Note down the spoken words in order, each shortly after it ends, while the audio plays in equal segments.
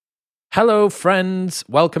Hello, friends.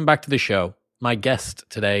 Welcome back to the show. My guest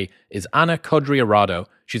today is Anna Codrea-Rado.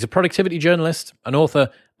 She's a productivity journalist, an author,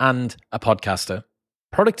 and a podcaster.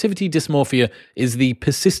 Productivity dysmorphia is the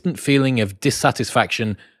persistent feeling of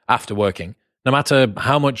dissatisfaction after working. No matter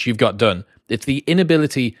how much you've got done, it's the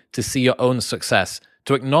inability to see your own success,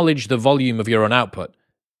 to acknowledge the volume of your own output.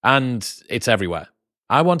 And it's everywhere.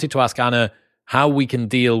 I wanted to ask Anna how we can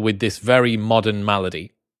deal with this very modern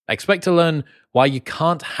malady. Expect to learn why you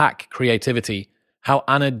can't hack creativity, how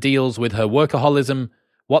Anna deals with her workaholism,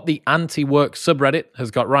 what the anti-work subreddit has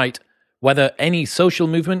got right, whether any social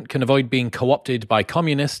movement can avoid being co-opted by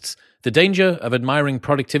communists, the danger of admiring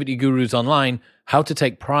productivity gurus online, how to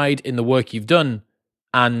take pride in the work you've done,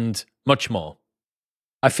 and much more.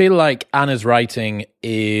 I feel like Anna's writing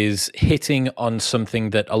is hitting on something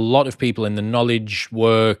that a lot of people in the knowledge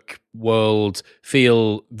work world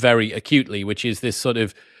feel very acutely, which is this sort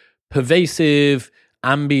of pervasive,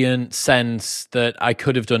 ambient sense that I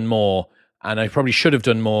could have done more, and I probably should have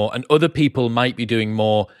done more, and other people might be doing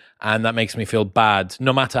more, and that makes me feel bad,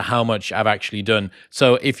 no matter how much I've actually done.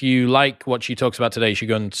 So if you like what she talks about today, you should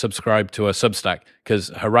go and subscribe to her Substack, because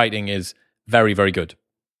her writing is very, very good.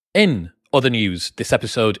 In other news, this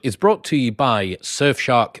episode is brought to you by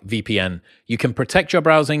Surfshark VPN. You can protect your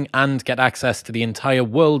browsing and get access to the entire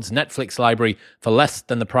world's Netflix library for less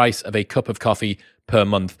than the price of a cup of coffee per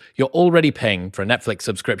month. You're already paying for a Netflix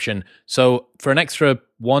subscription, so for an extra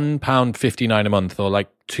 £1.59 a month, or like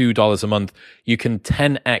 $2 a month, you can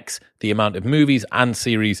 10x the amount of movies and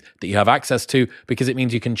series that you have access to, because it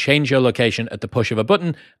means you can change your location at the push of a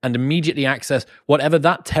button and immediately access whatever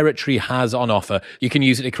that territory has on offer. You can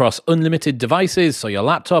use it across unlimited devices, so your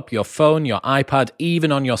laptop, your phone, your iPad,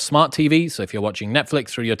 even on your smart TV. So if you're watching Netflix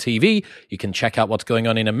through your TV, you can check out what's going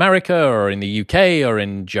on in America or in the UK or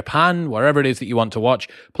in Japan, wherever it is that you want to watch.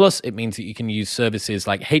 Plus, it means that you can use services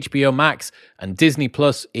like HBO Max and Disney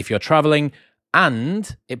Plus if you're traveling.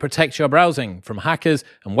 And it protects your browsing from hackers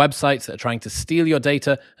and websites that are trying to steal your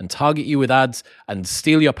data and target you with ads and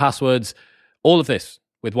steal your passwords. All of this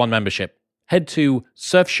with one membership. Head to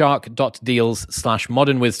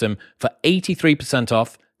surfshark.deals/modernwisdom for 83%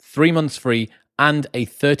 off, 3 months free, and a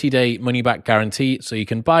 30-day money-back guarantee, so you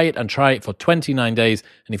can buy it and try it for 29 days.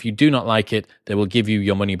 And if you do not like it, they will give you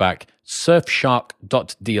your money back.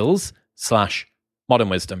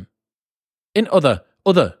 surfshark.deals/modernwisdom. In other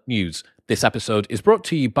news, this episode is brought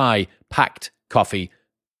to you by Packed Coffee.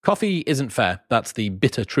 Coffee isn't fair. That's the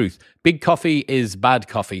bitter truth. Big coffee is bad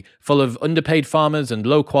coffee, full of underpaid farmers and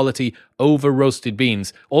low-quality, over-roasted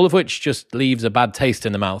beans, all of which just leaves a bad taste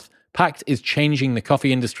in the mouth. Packed is changing the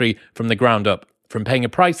coffee industry from the ground up. From paying a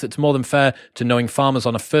price that's more than fair to knowing farmers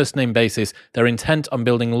on a first-name basis, they're intent on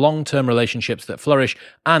building long-term relationships that flourish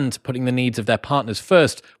and putting the needs of their partners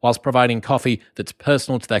first whilst providing coffee that's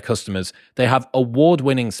personal to their customers. They have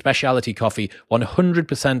award-winning specialty coffee,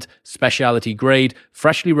 100% specialty grade,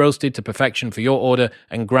 freshly roasted to perfection for your order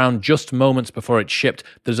and ground just moments before it's shipped.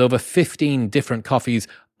 There's over 15 different coffees,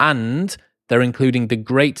 and they're including the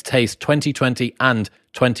Great Taste 2020 and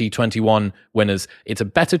 2021 winners. It's a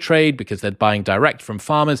better trade because they're buying direct from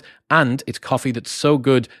farmers, and it's coffee that's so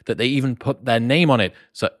good that they even put their name on it.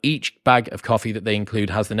 So each bag of coffee that they include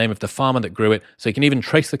has the name of the farmer that grew it, so you can even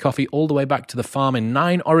trace the coffee all the way back to the farm in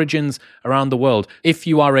 9 origins around the world. If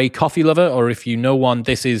you are a coffee lover, or if you know one,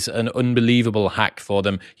 this is an unbelievable hack for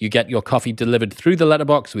them. You get your coffee delivered through the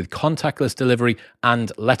letterbox with contactless delivery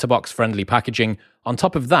and letterbox-friendly packaging. On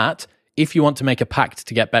top of that, if you want to make a pact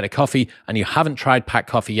to get better coffee and you haven't tried Packed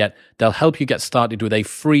Coffee yet, they'll help you get started with a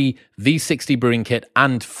free V60 brewing kit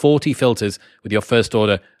and 40 filters with your first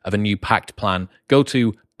order of a new Packed plan. Go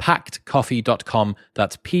to packedcoffee.com,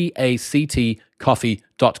 that's PACT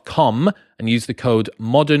coffee.com, and use the code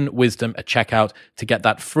ModernWisdom at checkout to get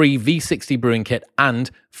that free V60 brewing kit and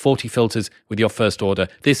 40 filters with your first order.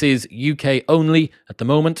 This is UK only at the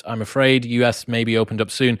moment. I'm afraid US may be opened up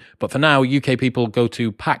soon, but for now, UK people, go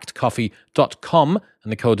to packedcoffee.com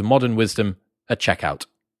and the code ModernWisdom at checkout.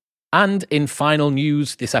 And in final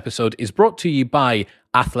news, this episode is brought to you by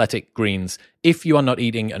Athletic Greens. If you are not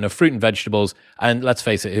eating enough fruit and vegetables, and let's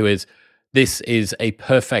face it, who is? This is a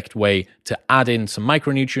perfect way to add in some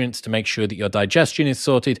micronutrients to make sure that your digestion is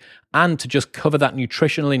sorted and to just cover that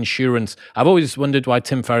nutritional insurance. I've always wondered why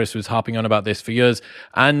Tim Ferriss was harping on about this for years,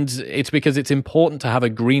 and it's because it's important to have a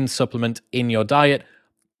green supplement in your diet,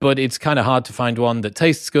 but it's kind of hard to find one that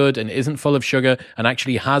tastes good and isn't full of sugar and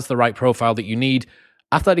actually has the right profile that you need.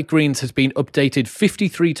 Athletic Greens has been updated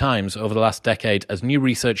 53 times over the last decade as new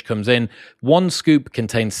research comes in. One scoop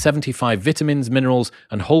contains 75 vitamins, minerals,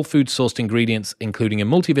 and whole food sourced ingredients, including a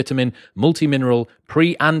multivitamin, multimineral,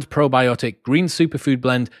 pre- and probiotic, green superfood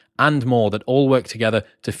blend, and more that all work together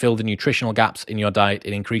to fill the nutritional gaps in your diet.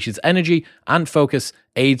 It increases energy and focus,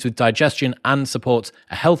 aids with digestion, and supports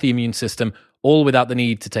a healthy immune system, all without the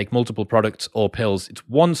need to take multiple products or pills. It's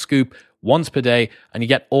one scoop once per day, and you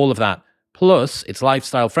get all of that. Plus, it's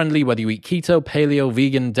lifestyle friendly, whether you eat keto, paleo,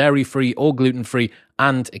 vegan, dairy-free, or gluten-free,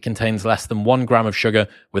 and it contains less than 1 gram of sugar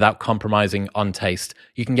without compromising on taste.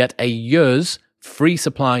 You can get a year's free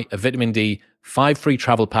supply of vitamin D, 5 free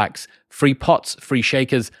travel packs, free pots, free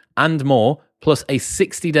shakers, and more, plus a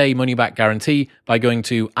 60-day money-back guarantee by going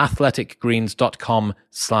to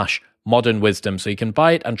athleticgreens.com/modernwisdom. So you can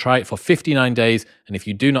buy it and try it for 59 days, and if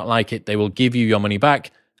you do not like it, they will give you your money back.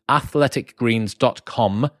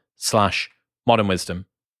 athleticgreens.com/modernwisdom.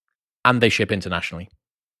 And they ship internationally.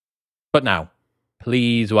 But now,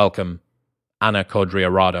 please welcome Anna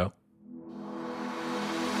Codrea-Rado.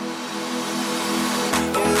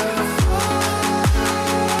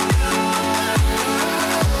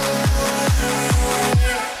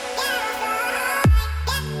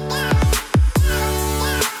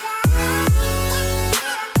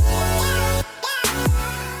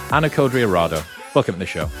 Anna Codrea-Rado, welcome to the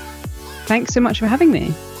show. Thanks so much for having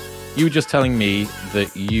me. You were just telling me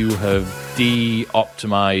that you have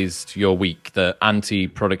de-optimized your week, the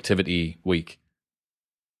anti-productivity week.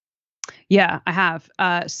 Yeah, I have.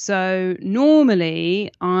 So normally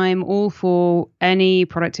I'm all for any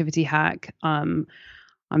productivity hack. I'm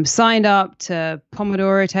signed up to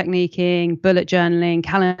Pomodoro techniquing, bullet journaling,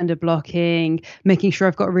 calendar blocking, making sure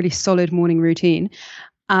I've got a really solid morning routine.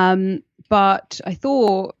 But I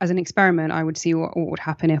thought as an experiment, I would see what would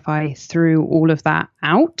happen if I threw all of that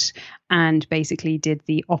out and basically did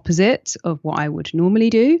the opposite of what I would normally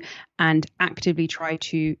do and actively try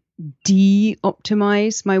to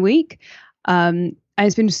de-optimize my week. And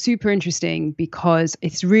it's been super interesting because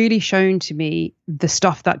it's really shown to me the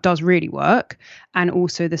stuff that does really work and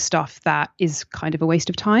also the stuff that is kind of a waste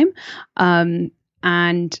of time. And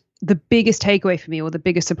the biggest takeaway for me, or the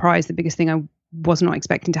biggest surprise, the biggest thing I was not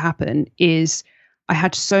expecting to happen, is I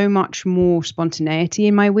had so much more spontaneity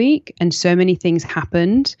in my week, and so many things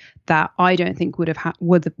happened that I don't think would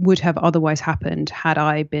have otherwise happened had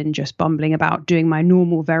I been just bumbling about doing my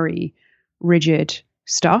normal, very rigid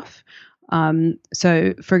stuff.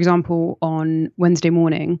 So, for example, on Wednesday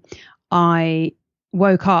morning, I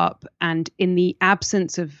woke up, and in the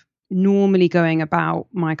absence of normally going about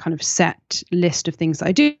my kind of set list of things that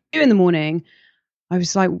I do in the morning, I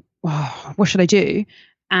was like, oh, what should I do?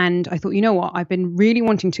 And I thought, you know what? I've been really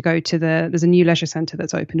wanting to go to there's a new leisure center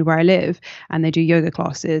that's opened where I live, and they do yoga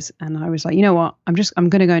classes. And I was like, you know what? I'm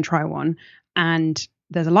going to go and try one. And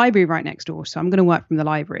there's a library right next door. So I'm going to work from the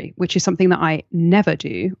library, which is something that I never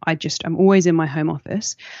do. I'm always in my home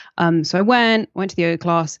office. So I went to the yoga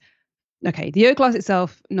class. Okay. The yoga class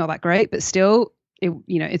itself, not that great, but still,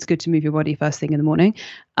 it's good to move your body first thing in the morning.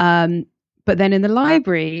 But then in the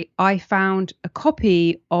library, I found a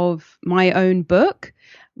copy of my own book,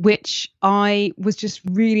 which I was just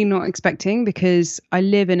really not expecting because I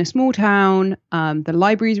live in a small town. The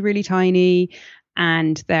library is really tiny,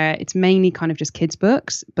 and it's mainly kind of just kids'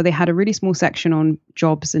 books. But they had a really small section on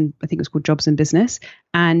jobs, and I think it was called Jobs and Business.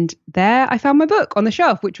 And there I found my book on the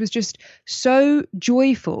shelf, which was just so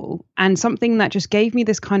joyful and something that just gave me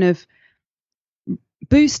this kind of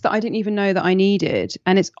boost that I didn't even know that I needed.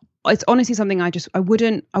 And it's honestly something I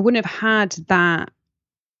wouldn't have had that.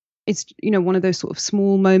 It's, one of those sort of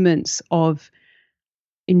small moments of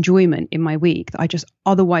enjoyment in my week that I just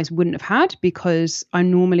otherwise wouldn't have had because I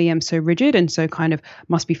normally am so rigid and so kind of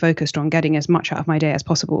must be focused on getting as much out of my day as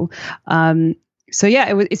possible. So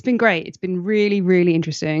yeah, it's been great. It's been really, really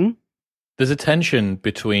interesting. There's a tension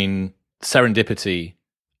between serendipity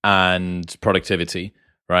and productivity.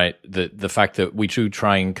 Right. The fact that we do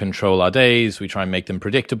try and control our days, we try and make them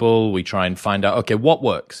predictable, we try and find out, okay, what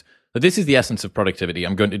works? But this is the essence of productivity.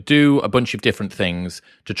 I'm going to do a bunch of different things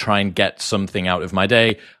to try and get something out of my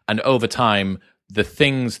day. And over time, the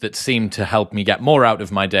things that seem to help me get more out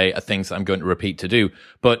of my day are things that I'm going to repeat to do.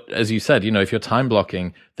 But as you said, if you're time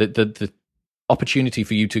blocking, the opportunity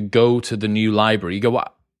for you to go to the new library, you go,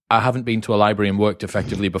 well, I haven't been to a library and worked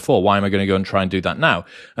effectively before. Why am I going to go and try and do that now?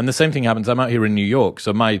 And the same thing happens. I'm out here in New York,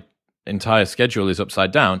 so my entire schedule is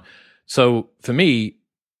upside down. So for me,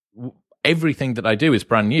 everything that I do is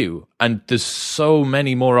brand new. And there's so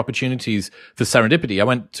many more opportunities for serendipity. I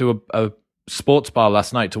went to a sports bar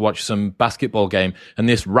last night to watch some basketball game, and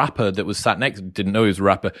this rapper that was sat next, didn't know he was a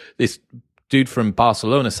rapper, this dude from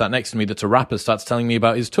Barcelona sat next to me that's a rapper starts telling me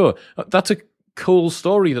about his tour. That's a cool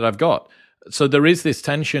story that I've got. So there is this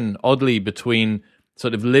tension, oddly, between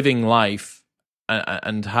sort of living life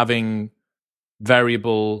and having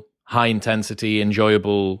variable, high-intensity,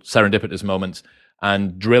 enjoyable, serendipitous moments,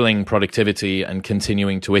 and drilling productivity and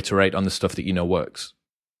continuing to iterate on the stuff that you know works.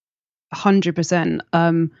 100%.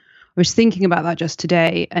 I was thinking about that just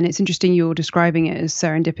today, and it's interesting you're describing it as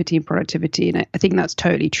serendipity and productivity, and I think that's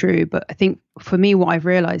totally true. But I think for me, what I've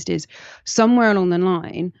realized is somewhere along the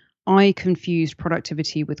line, I confused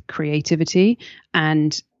productivity with creativity,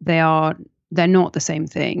 and they're not the same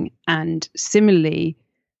thing. And similarly,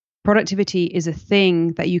 productivity is a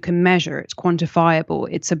thing that you can measure. It's quantifiable.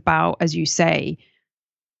 It's about, as you say,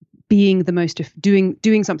 being the most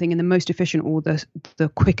doing something in the most efficient or the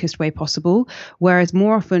quickest way possible. Whereas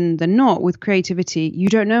more often than not, with creativity, you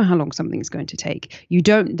don't know how long something's going to take.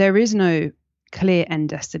 There is no clear end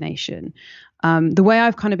destination. The way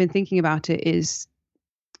I've kind of been thinking about it is,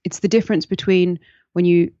 it's the difference between when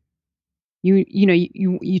you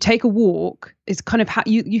take a walk. It's kind of how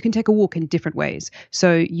you can take a walk in different ways.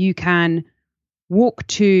 So you can walk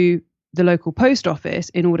to the local post office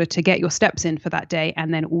in order to get your steps in for that day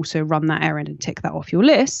and then also run that errand and tick that off your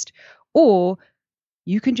list. Or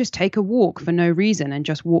you can just take a walk for no reason and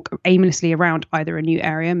just walk aimlessly around either a new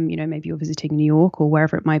area, maybe you're visiting New York or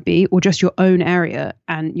wherever it might be, or just your own area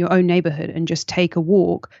and your own neighborhood, and just take a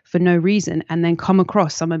walk for no reason and then come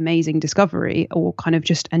across some amazing discovery, or kind of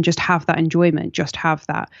just have that enjoyment, just have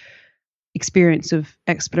that experience of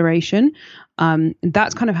exploration.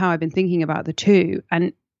 That's kind of how I've been thinking about the two.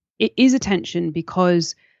 And it is a tension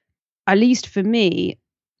because, at least for me,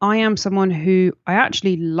 I am someone who I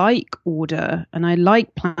actually like order and I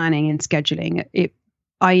like planning and scheduling.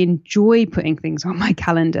 I enjoy putting things on my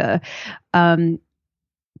calendar.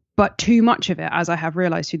 But too much of it, as I have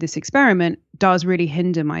realized through this experiment, does really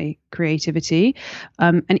hinder my creativity.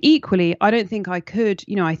 And equally, I don't think I could,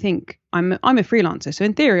 I think I'm a freelancer. So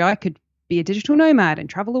in theory, I could be a digital nomad and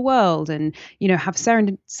travel the world and, have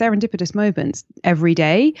serendipitous moments every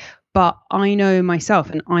day. But I know myself,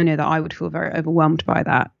 and I know that I would feel very overwhelmed by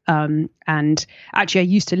that. And actually, I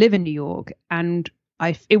used to live in New York, and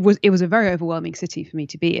it was a very overwhelming city for me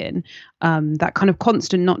to be in. That kind of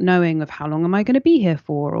constant not knowing of how long am I going to be here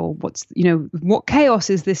for, or what chaos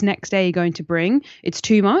is this next day going to bring? It's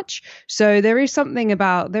too much. So there is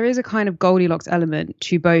a kind of Goldilocks element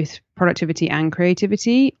to both productivity and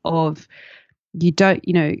creativity. Of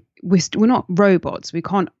we're not robots. We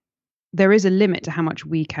can't. There is a limit to how much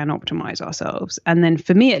we can optimize ourselves. And then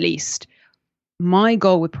for me, at least, my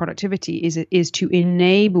goal with productivity is to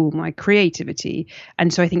enable my creativity.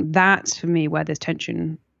 And so I think that's, for me, where this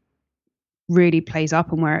tension really plays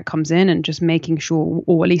up and where it comes in, and just making sure,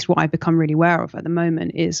 or at least what I've become really aware of at the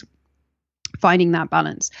moment, is finding that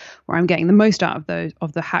balance where I'm getting the most out of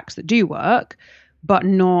the hacks that do work, but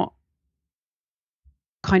not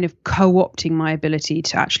kind of co-opting my ability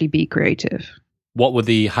to actually be creative. What were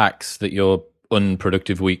the hacks that your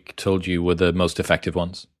unproductive week told you were the most effective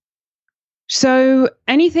ones? So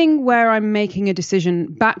anything where I'm making a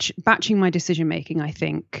decision, batching my decision making, I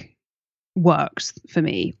think works for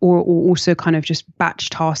me, or also kind of just batch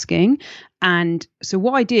tasking. And so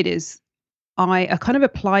what I did is I kind of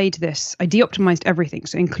applied this. I de-optimized everything,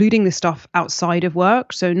 so including the stuff outside of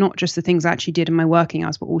work. So not just the things I actually did in my working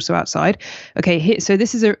hours, but also outside. Okay, so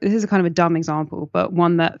this is a kind of a dumb example, but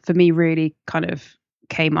one that for me really kind of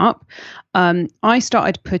came up. I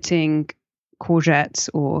started putting courgettes,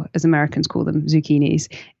 or as Americans call them,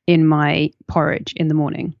 zucchinis, in my porridge in the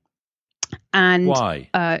morning. And why?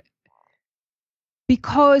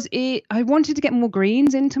 Because I wanted to get more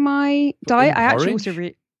greens into my diet. I actually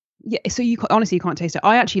also so you can't taste it.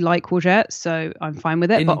 I actually like courgettes, so I'm fine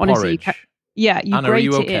with it. In but honestly, porridge. you Anna, grate are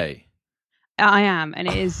you it okay? in. I am, and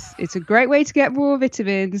it's a great way to get raw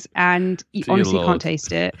vitamins, and you honestly can't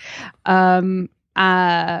taste it.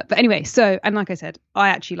 But anyway, so, and like I said, I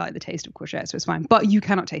actually like the taste of courgette, so it's fine, but you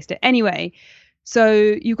cannot taste it anyway.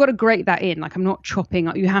 So you've got to grate that in. Like, I'm not chopping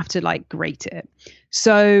up, you have to like grate it.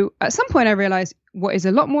 So at some point I realized what is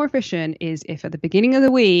a lot more efficient is if at the beginning of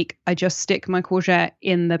the week, I just stick my courgette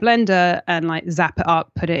in the blender and like zap it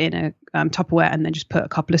up, put it in a Tupperware, and then just put a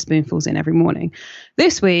couple of spoonfuls in every morning.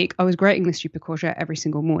 This week, I was grating the stupid courgette every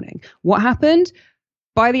single morning. What happened?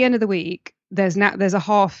 By the end of the week, there's a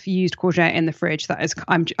half-used courgette in the fridge that is,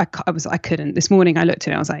 I couldn't. This morning I looked at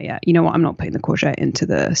it and I was like, yeah, you know what? I'm not putting the courgette into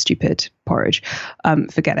the stupid porridge.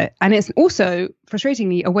 Forget it. And it's also,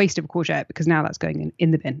 frustratingly, a waste of a courgette because now that's going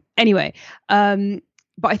in the bin. Anyway,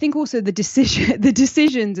 but I think also the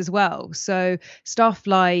decisions as well. So stuff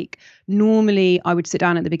like normally I would sit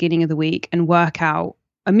down at the beginning of the week and work out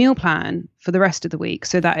a meal plan for the rest of the week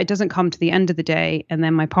so that it doesn't come to the end of the day and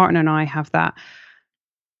then my partner and I have that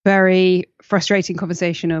very frustrating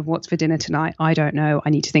conversation of what's for dinner tonight. I don't know. I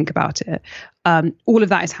need to think about it. All of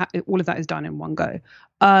that is done in one go.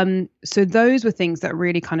 So those were things that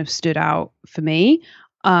really kind of stood out for me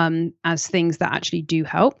as things that actually do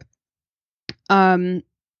help. And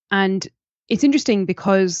it's interesting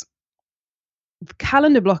because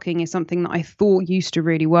calendar blocking is something that I thought used to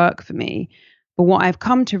really work for me. But what I've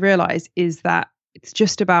come to realize is that it's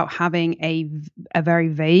just about having a very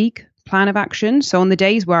vague plan of action. So on the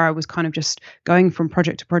days where I was kind of just going from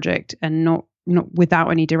project to project and not without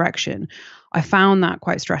any direction, I found that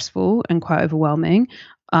quite stressful and quite overwhelming.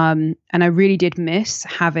 And I really did miss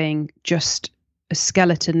having just a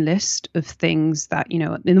skeleton list of things that,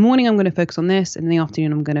 in the morning I'm going to focus on this and in the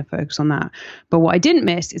afternoon I'm going to focus on that. But what I didn't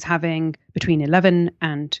miss is having between 11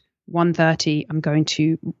 and 1:30, I'm going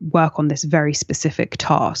to work on this very specific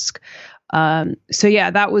task. So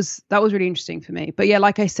yeah, that was really interesting for me. But yeah,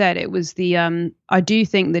 like I said, it was I do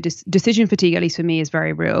think the decision fatigue, at least for me, is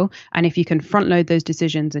very real. And if you can front load those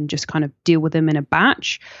decisions and just kind of deal with them in a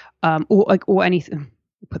batch, or anything,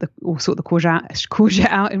 sort the courgette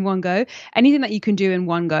out in one go, anything that you can do in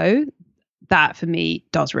one go, that for me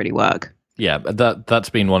does really work. Yeah, that's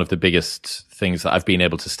been one of the biggest things that I've been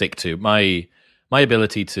able to stick to. My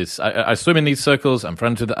ability to, I swim in these circles. I'm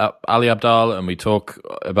friends with Ali Abdaal, and we talk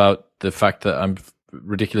about the fact that I'm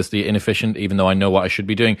ridiculously inefficient, even though I know what I should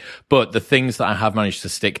be doing. But the things that I have managed to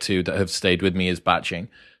stick to that have stayed with me is batching.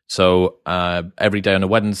 So every day on a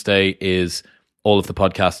Wednesday is all of the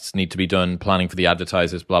podcasts need to be done, planning for the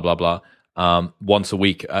advertisers, blah, blah, blah. Once a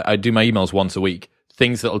week, I do my emails once a week.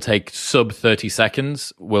 Things that will take sub 30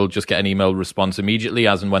 seconds will just get an email response immediately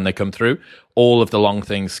as and when they come through. All of the long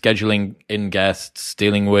things, scheduling in guests,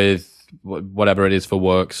 dealing with whatever it is for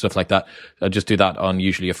work, stuff like that. I just do that on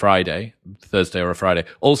usually a Friday, Thursday or a Friday.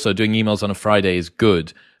 Also, doing emails on a Friday is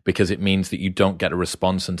good because it means that you don't get a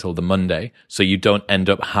response until the Monday. So you don't end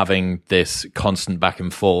up having this constant back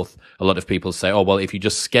and forth. A lot of people say, oh, well, if you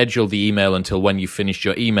just schedule the email until when you finished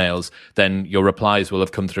your emails, then your replies will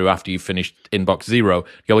have come through after you've finished inbox 0. You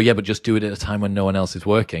go, well, yeah, but just do it at a time when no one else is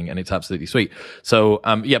working. And it's absolutely sweet. So,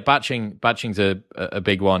 yeah, batching's a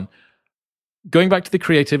big one. Going back to the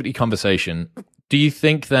creativity conversation, do you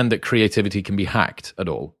think then that creativity can be hacked at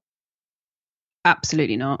all?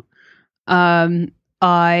 Absolutely not.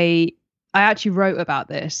 I actually wrote about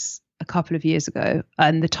this a couple of years ago,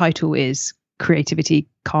 and the title is Creativity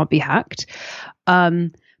Can't Be Hacked,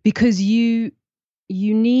 because you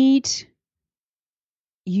need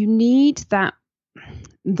that,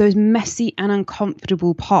 those messy and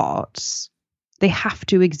uncomfortable parts, they have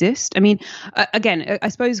to exist. I mean, again, I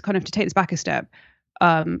suppose kind of to take this back a step,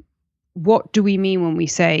 what do we mean when we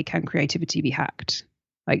say, can creativity be hacked?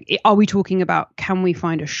 Like, are we talking about, can we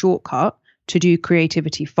find a shortcut to do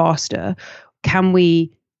creativity faster? Can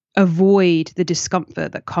we avoid the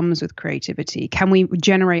discomfort that comes with creativity? Can we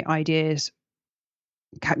generate ideas,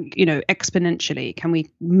 exponentially? Can we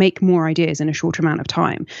make more ideas in a short amount of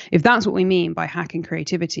time? If that's what we mean by hacking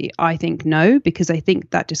creativity, I think no, because I think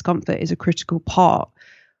that discomfort is a critical part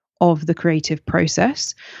of the creative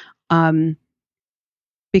process.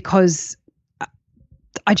 Because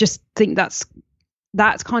I just think that's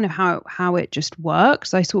kind of how it just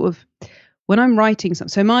works. I sort of, when I'm writing something,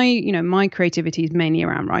 so my creativity is mainly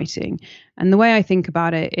around writing. And the way I think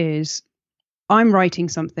about it is, I'm writing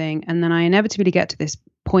something and then I inevitably get to this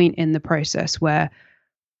point in the process where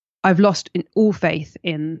I've lost all faith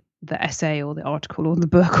in the essay or the article or the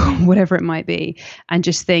book or whatever it might be, and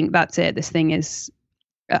just think, that's it, this thing is,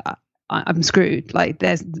 I'm screwed. Like,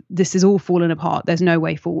 this is all falling apart. There's no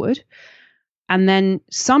way forward. And then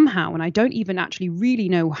somehow, and I don't even actually really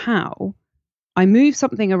know how, I move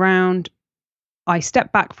something around, I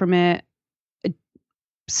step back from it,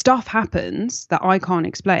 stuff happens that I can't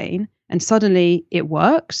explain, and suddenly it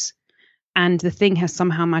works, and the thing has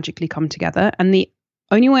somehow magically come together. And the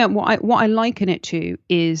only way, what I liken it to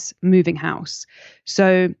is moving house.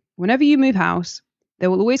 So whenever you move house, there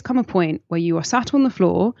will always come a point where you are sat on the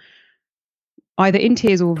floor, either in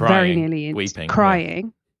tears or crying, very nearly weeping,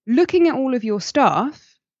 crying, looking at all of your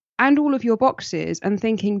stuff and all of your boxes and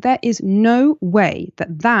thinking, there is no way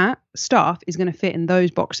that stuff is going to fit in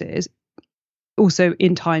those boxes, also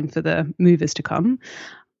in time for the movers to come.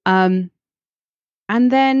 And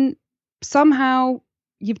then somehow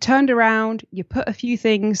you've turned around, you put a few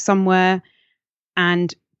things somewhere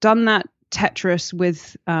and done that Tetris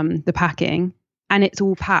with the packing, and it's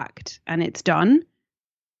all packed and it's done.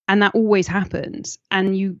 And that always happens.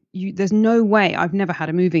 And there's no way. I've never had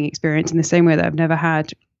a moving experience in the same way that I've never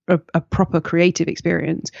had a proper creative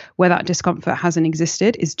experience where that discomfort hasn't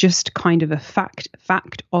existed. Is just kind of a fact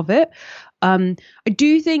of it. I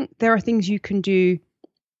do think there are things you can do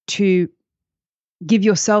to give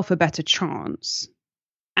yourself a better chance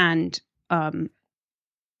and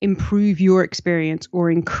improve your experience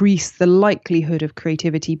or increase the likelihood of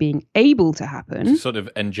creativity being able to happen. Sort of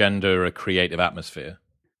engender a creative atmosphere.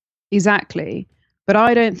 Exactly. But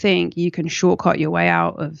I don't think you can shortcut your way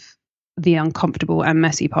out of the uncomfortable and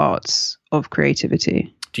messy parts of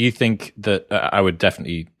creativity. Do you think that I would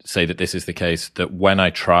definitely say that this is the case, that when I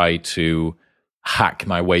try to hack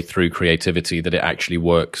my way through creativity, that it actually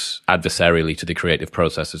works adversarially to the creative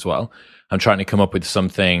process as well? I'm trying to come up with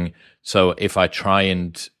something. So if I try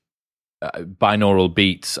and binaural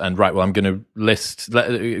beats and I'm going to list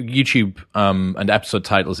YouTube and episode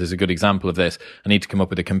titles is a good example of this. I need to come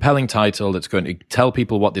up with a compelling title that's going to tell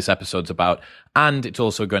people what this episode's about, and it's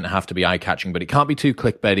also going to have to be eye-catching, but it can't be too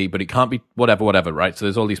clickbaity, but it can't be whatever, right? So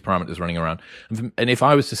there's all these parameters running around. And if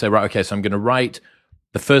I was to say, right, okay, so I'm going to write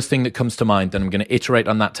the first thing that comes to mind, then I'm going to iterate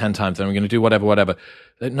on that 10 times, then I'm going to do whatever.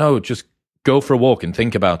 No, just go for a walk and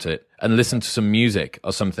think about it and listen to some music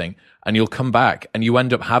or something, and you'll come back and you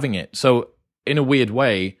end up having it. So in a weird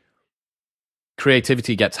way,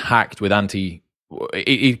 creativity gets hacked with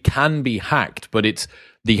it can be hacked, but it's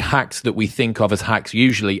the hacks that we think of as hacks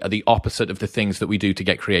usually are the opposite of the things that we do to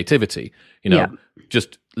get creativity.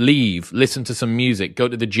 Just listen to some music, go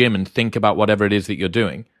to the gym and think about whatever it is that you're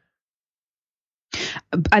doing.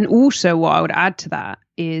 And also what I would add to that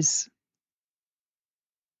is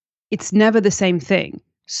it's never the same thing.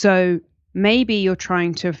 So maybe you're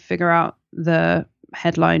trying to figure out the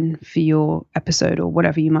headline for your episode or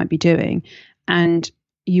whatever you might be doing, and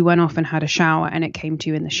you went off and had a shower and it came to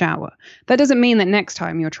you in the shower. That doesn't mean that next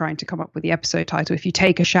time you're trying to come up with the episode title, if you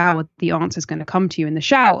take a shower, the answer is going to come to you in the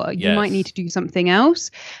shower. You might need to do something else.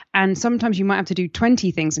 And sometimes you might have to do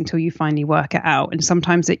 20 things until you finally work it out. And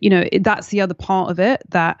sometimes that's the other part of it,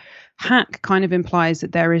 that hack kind of implies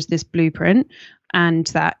that there is this blueprint, and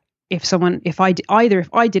that if I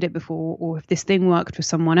did it before, or if this thing worked for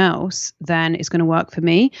someone else, then it's going to work for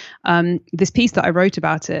me. This piece that I wrote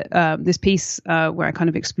about it, where I kind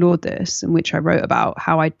of explored this, in which I wrote about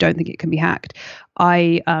how I don't think it can be hacked.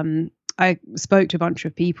 I spoke to a bunch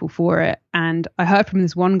of people for it, and I heard from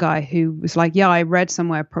this one guy who was like, yeah, I read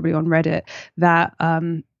somewhere, probably on Reddit, that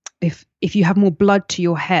if you have more blood to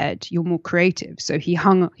your head, you're more creative. So he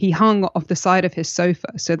hung off the side of his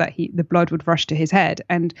sofa so that the blood would rush to his head,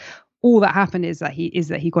 and all that happened is that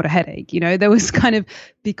he got a headache. There was kind of,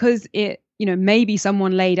 because maybe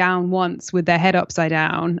someone lay down once with their head upside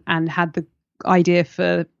down and had the idea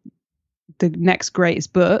for the next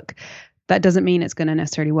greatest book. That doesn't mean it's going to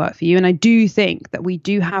necessarily work for you. And I do think that we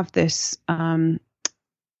do have this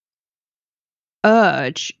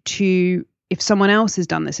urge to, if someone else has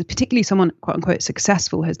done this, particularly someone quote unquote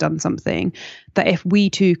successful has done something, that if we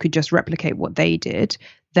too could just replicate what they did,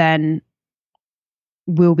 then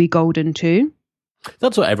we'll be golden too.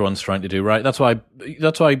 That's what everyone's trying to do, right? That's why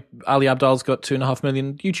Ali Abdaal's got 2.5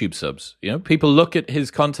 million YouTube subs. People look at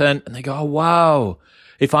his content and they go, oh, wow.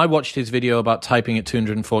 If I watched his video about typing at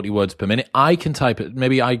 240 words per minute, I can type it.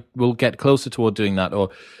 Maybe I will get closer toward doing that, or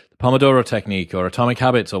the Pomodoro technique or Atomic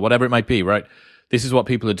Habits or whatever it might be, right? This is what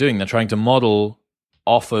people are doing. They're trying to model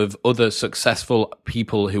off of other successful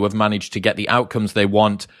people who have managed to get the outcomes they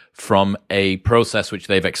want from a process which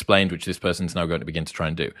they've explained, which this person's now going to begin to try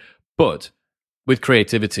and do. But with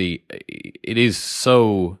creativity, it is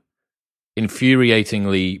so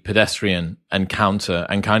infuriatingly pedestrian and counter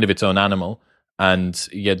and kind of its own animal. And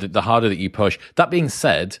the harder that you push. That being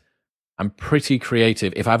said, I'm pretty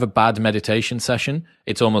creative. If I have a bad meditation session,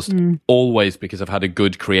 it's almost always because I've had a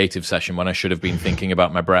good creative session when I should have been thinking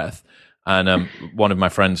about my breath. And one of my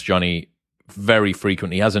friends, Johnny, very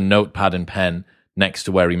frequently has a notepad and pen next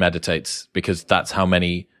to where he meditates, because that's how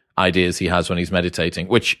many ideas he has when he's meditating,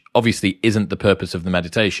 which obviously isn't the purpose of the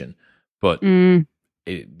meditation. But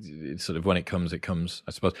it sort of, when it comes,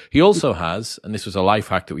 I suppose. He also has, and this was a life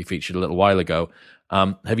hack that we featured a little while ago,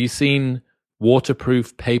 have you seen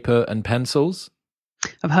waterproof paper and pencils?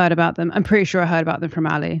 I've heard about them. I'm pretty sure I heard about them from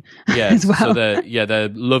Ali as well. So they're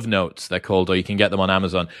love notes, they're called, or you can get them on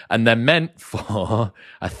Amazon. And they're meant for,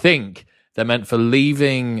 I think, they're meant for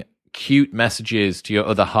leaving cute messages to your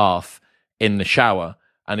other half in the shower.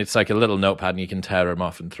 And it's like a little notepad and you can tear them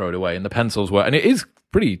off and throw it away. And the pencils work. And it is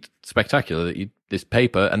pretty spectacular that this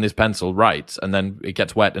paper and this pencil writes and then it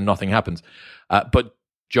gets wet and nothing happens. But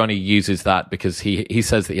Johnny uses that because he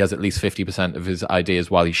says that he has at least 50% of his ideas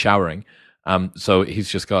while he's showering. So he's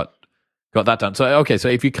just got that done. So, okay, so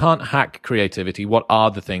if you can't hack creativity, what are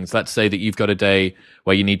the things? Let's say that you've got a day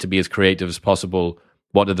where you need to be as creative as possible.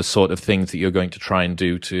 What are the sort of things that you're going to try and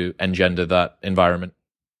do to engender that environment?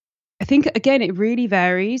 I think, again, it really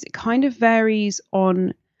varies. It kind of varies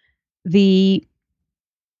on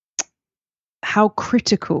how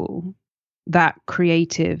critical that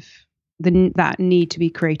need to be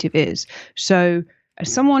creative is. So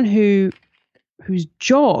as someone whose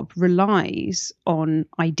job relies on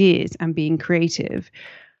ideas and being creative,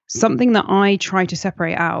 something that I try to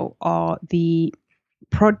separate out are the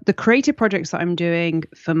creative projects that I'm doing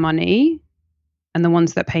for money and the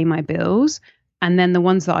ones that pay my bills, and then the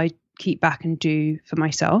ones that I keep back and do for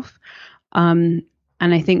myself.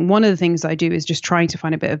 And I think one of the things I do is just trying to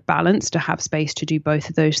find a bit of balance to have space to do both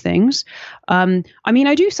of those things. I mean,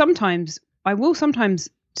 I will sometimes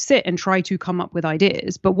sit and try to come up with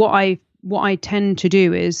ideas, but what I tend to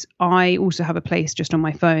do is I also have a place just on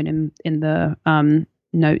my phone in the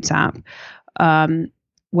notes app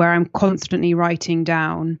where I'm constantly writing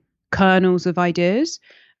down kernels of ideas.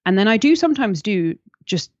 And then I do sometimes do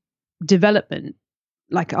just development.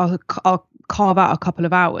 Like I'll carve out a couple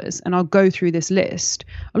of hours and I'll go through this list.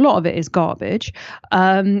 A lot of it is garbage,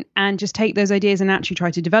 and just take those ideas and actually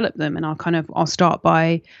try to develop them. And I'll start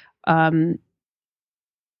by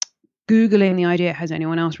Googling the idea. Has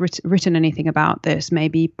anyone else written anything about this?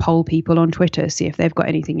 Maybe poll people on Twitter, see if they've got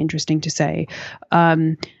anything interesting to say.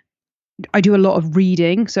 I do a lot of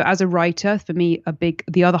reading. So as a writer, for me,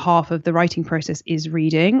 the other half of the writing process is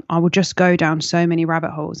reading. I will just go down so many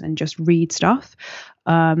rabbit holes and just read stuff.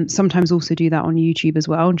 Sometimes also do that on YouTube as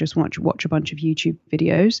well and just watch a bunch of YouTube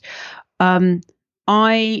videos.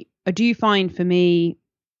 I do find for me,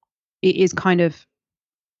 it is kind of,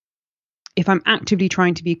 if I'm actively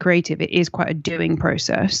trying to be creative, it is quite a doing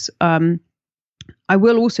process. I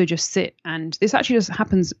will also just sit, and this actually just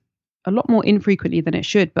happens a lot more infrequently than it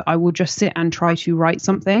should, but I will just sit and try to write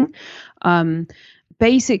something.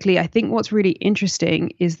 Basically, I think what's really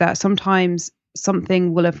interesting is that sometimes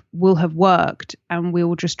something will have worked and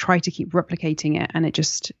we'll just try to keep replicating it, and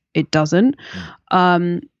it doesn't.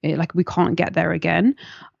 Like we can't get there again.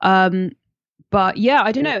 But yeah,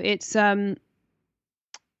 I don't know.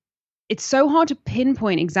 It's so hard to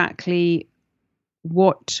pinpoint exactly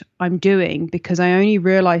what I'm doing, because I only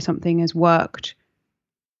realize something has worked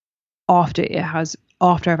after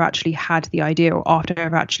I've actually had the idea, or after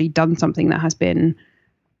I've actually done something that has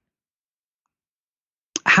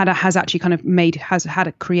had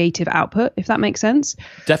a creative output, if that makes sense.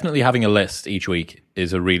 Definitely having a list each week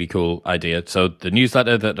is a really cool idea. So the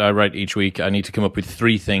newsletter that I write each week, I need to come up with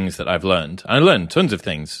 3 things that I've learned. I learned tons of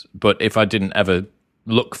things, but if I didn't ever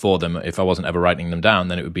look for them, if I wasn't ever writing them down,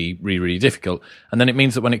 then it would be really, really difficult. And then it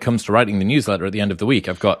means that when it comes to writing the newsletter at the end of the week,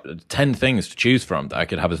 I've got 10 things to choose from that I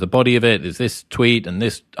could have as the body of it. There's this tweet and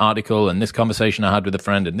this article and this conversation I had with a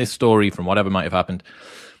friend and this story from whatever might have happened.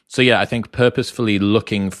 So yeah, I think purposefully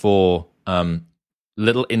looking for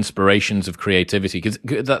little inspirations of creativity, because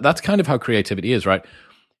that's kind of how creativity is, right?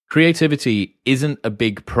 Creativity isn't a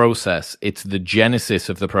big process. It's the genesis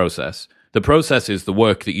of the process. The process is the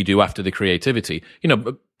work that you do after the creativity. You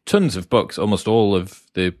know, tons of books, almost all of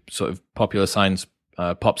the sort of popular science,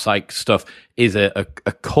 pop psych stuff is a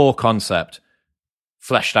core concept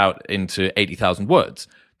fleshed out into 80,000 words.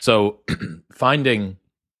 So finding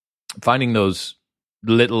those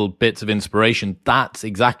little bits of inspiration, that's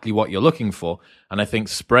exactly what you're looking for. And I think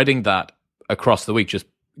spreading that across the week, just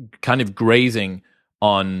kind of grazing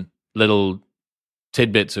on little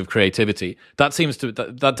tidbits of creativity, that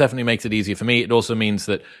definitely makes it easier for me. It also means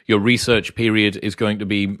that your research period is going to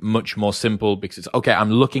be much more simple, because it's okay, I'm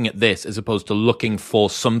looking at this as opposed to looking for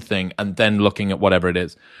something and then looking at whatever it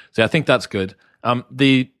is. So I think that's good.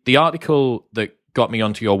 The article that got me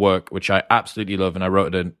onto your work, which I absolutely love, and I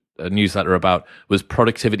wrote a newsletter about, was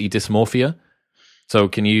productivity dysmorphia. So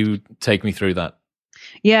can you take me through that?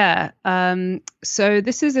 Yeah. So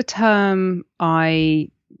this is a term I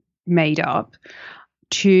made up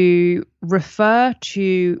to refer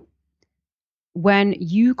to when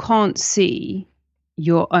you can't see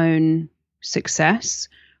your own success,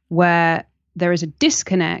 where there is a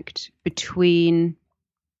disconnect between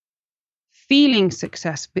between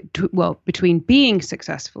being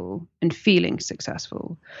successful and feeling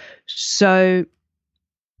successful. So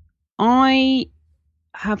I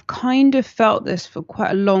have kind of felt this for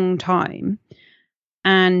quite a long time,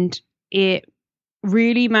 and it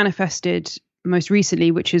really manifested most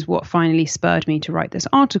recently, which is what finally spurred me to write this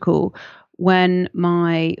article, when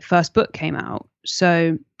my first book came out.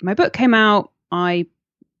 So my book came out, I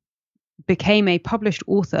became a published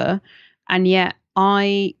author, and yet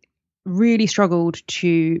I really struggled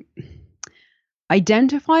to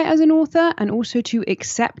identify as an author and also to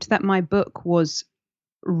accept that my book was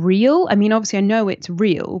real. I mean, obviously I know it's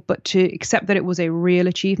real, but to accept that it was a real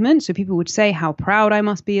achievement. So people would say how proud I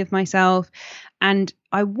must be of myself. And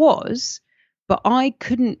I was, but I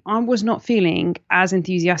was not feeling as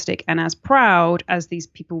enthusiastic and as proud as these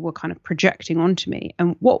people were kind of projecting onto me.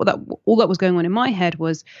 And all that was going on in my head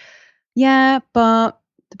was, yeah, but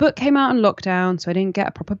the book came out in lockdown, so I didn't get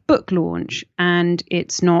a proper book launch. And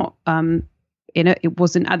it's not, it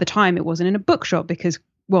wasn't at the time, it wasn't in a bookshop because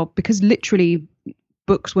literally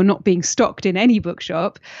books were not being stocked in any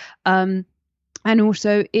bookshop. And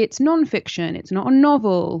also it's nonfiction, it's not a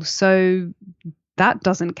novel. So that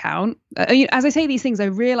doesn't count. As I say these things, I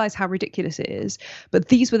realize how ridiculous it is. But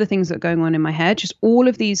these were the things that were going on in my head. Just all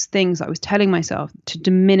of these things I was telling myself to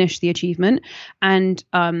diminish the achievement. And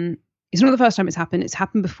it's not the first time it's happened. It's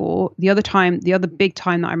happened before. The other big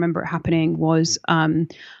time that I remember it happening was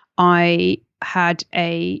I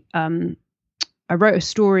wrote a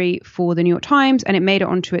story for the New York Times and it made it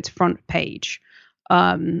onto its front page.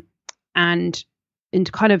 And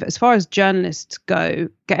kind of, as far as journalists go,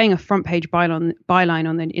 getting a front page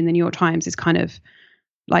byline in the New York Times is kind of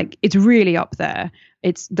like, it's really up there.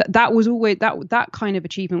 It's that was always that kind of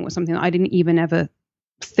achievement was something that I didn't even ever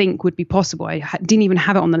think would be possible. I didn't even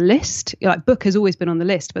have it on the list. Like, book has always been on the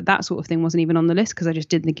list, but that sort of thing wasn't even on the list because I just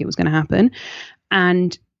didn't think it was going to happen.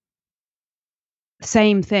 And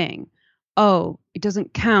same thing. Oh, it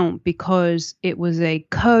doesn't count because it was a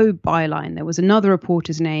co-byline. There was another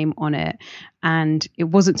reporter's name on it and it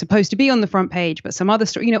wasn't supposed to be on the front page, but some other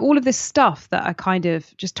story, all of this stuff that I kind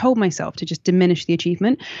of just told myself to just diminish the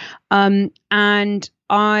achievement. And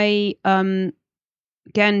I,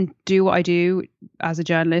 again, do what I do as a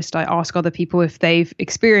journalist. I ask other people if they've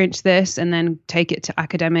experienced this and then take it to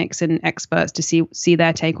academics and experts to see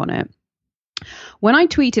their take on it. When I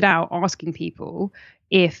tweeted out asking people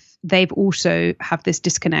if they've also have this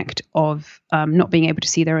disconnect of not being able to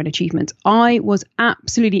see their own achievements, I was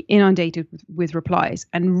absolutely inundated with replies,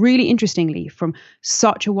 and really interestingly from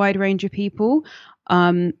such a wide range of people.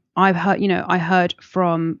 I heard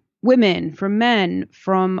from women, from men,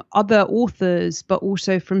 from other authors, but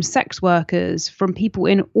also from sex workers, from people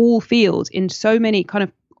in all fields, in so many kind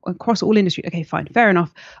of across all industries. Okay, fine, fair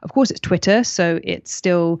enough. Of course, it's Twitter, so it's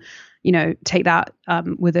still, take that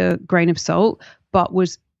with a grain of salt, but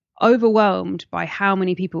was overwhelmed by how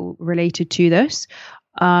many people related to this.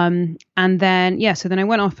 And then, so then I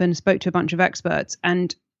went off and spoke to a bunch of experts.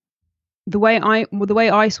 And the way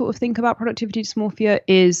I sort of think about productivity dysmorphia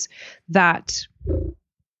is that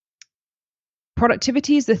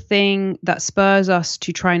productivity is the thing that spurs us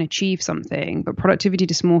to try and achieve something, but productivity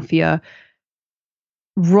dysmorphia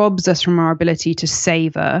robs us from our ability to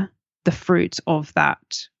savor the fruits of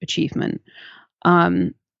that achievement.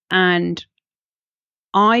 And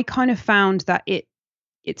I kind of found that it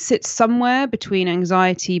sits somewhere between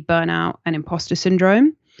anxiety, burnout, and imposter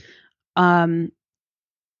syndrome.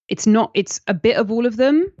 It's a bit of all of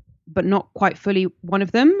them, but not quite fully one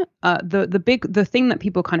of them. The thing that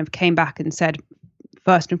people kind of came back and said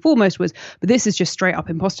first and foremost was, but this is just straight up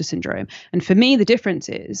imposter syndrome. And for me, the difference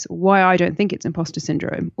is why I don't think it's imposter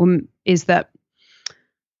syndrome is that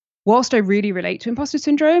whilst I really relate to imposter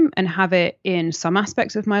syndrome and have it in some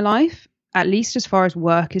aspects of my life, at least as far as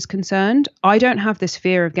work is concerned, I don't have this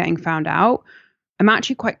fear of getting found out. I'm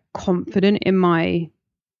actually quite confident in my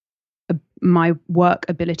work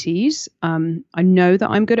abilities. I know that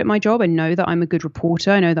I'm good at my job. I know that I'm a good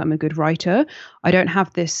reporter. I know that I'm a good writer. I don't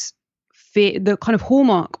have this fear. The kind of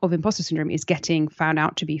hallmark of imposter syndrome is getting found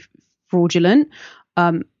out to be fraudulent.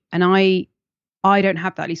 And I don't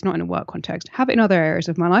have that, at least not in a work context. I have it in other areas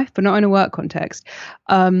of my life, but not in a work context.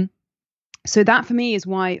 So that for me is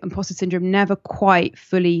why imposter syndrome never quite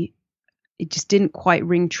fully, it just didn't quite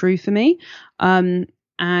ring true for me.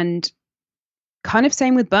 And kind of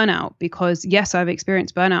same with burnout, because yes, I've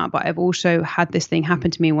experienced burnout, but I've also had this thing happen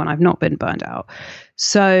to me when I've not been burned out.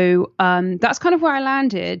 So that's kind of where I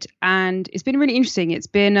landed. And it's been really interesting. It's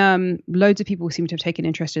been loads of people seem to have taken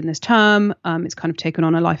interest in this term. It's kind of taken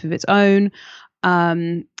on a life of its own.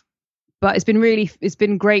 But it's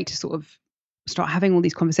been great to sort of start having all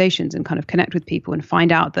these conversations and kind of connect with people and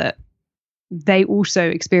find out that they also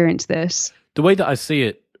experience this. The way that I see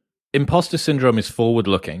it, imposter syndrome is forward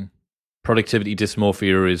looking. Productivity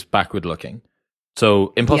dysmorphia is backward looking.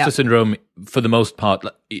 So imposter syndrome, for the most part,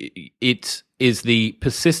 it is the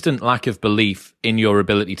persistent lack of belief in your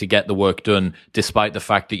ability to get the work done, despite the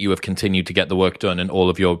fact that you have continued to get the work done and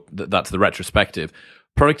all of that's the retrospective.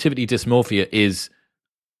 Productivity dysmorphia is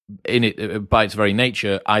in it by its very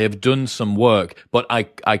nature, I have done some work, but I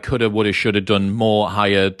could have, would have, should have done more,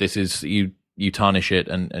 higher. This is you tarnish it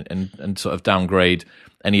and sort of downgrade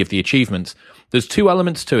any of the achievements. There's two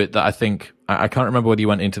elements to it that I think I can't remember whether you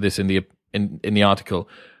went into this in the article.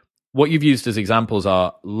 What you've used as examples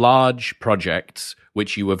are large projects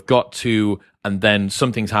which you have got to, and then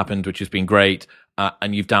something's happened which has been great,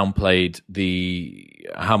 and you've downplayed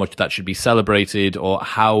how much that should be celebrated, or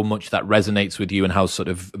how much that resonates with you, and how sort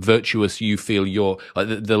of virtuous you feel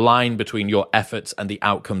the line between your efforts and the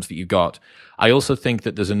outcomes that you got. I also think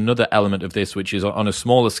that there's another element of this which is on a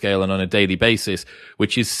smaller scale and on a daily basis,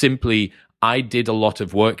 which is simply, I did a lot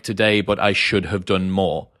of work today, but I should have done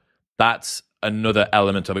more. That's another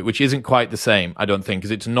element of it, which isn't quite the same, I don't think,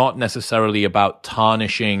 because it's not necessarily about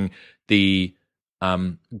tarnishing the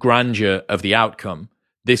grandeur of the outcome.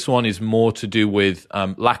 This one is more to do with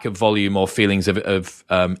lack of volume or feelings of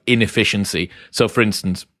inefficiency. So, for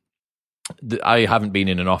instance, I haven't been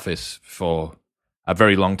in an office for a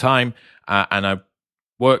very long time, and I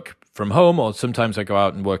work from home, or sometimes I go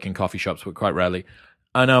out and work in coffee shops, but quite rarely.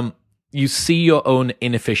 And you see your own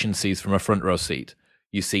inefficiencies from a front row seat.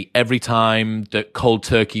 You see every time that cold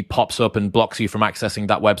turkey pops up and blocks you from accessing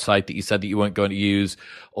that website that you said that you weren't going to use,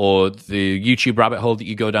 or the YouTube rabbit hole that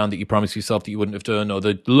you go down that you promised yourself that you wouldn't have done, or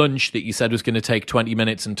the lunch that you said was going to take 20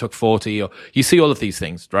 minutes and took 40, or you see all of these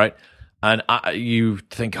things, right? And you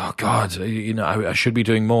think, oh God, I should be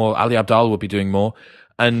doing more. Ali Abdaal would be doing more.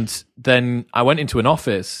 And then I went into an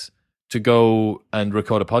office to go and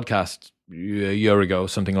record a podcast a year ago,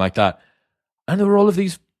 something like that. And there were all of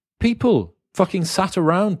these people fucking sat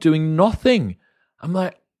around doing nothing. I'm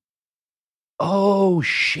like, oh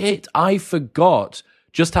shit, I forgot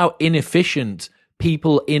just how inefficient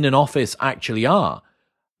people in an office actually are.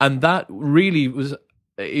 And that really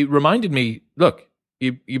it reminded me, look,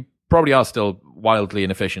 you probably are still wildly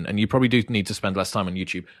inefficient, and you probably do need to spend less time on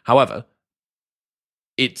YouTube. However,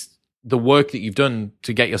 it's the work that you've done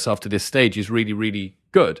to get yourself to this stage is really, really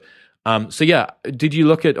good. So yeah, did you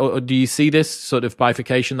look at, or do you see this sort of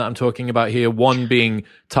bifurcation that I'm talking about here? One being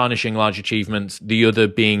tarnishing large achievements, the other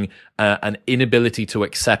being an inability to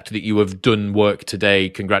accept that you have done work today.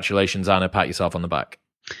 Congratulations, Anna, pat yourself on the back.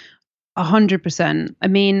 100%. I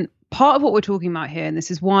mean, part of what we're talking about here, and this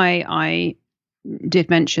is why I did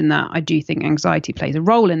mention that I do think anxiety plays a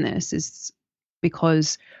role in this, is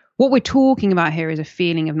because what we're talking about here is a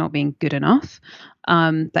feeling of not being good enough.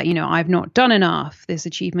 That, I've not done enough, this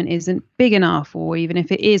achievement isn't big enough, or even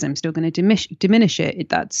if it is, I'm still going to diminish it.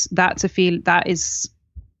 That's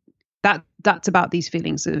about these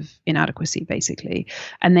feelings of inadequacy, basically,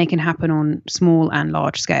 and they can happen on small and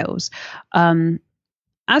large scales.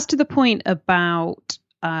 As to the point about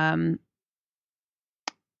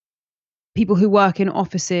people who work in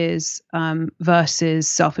offices versus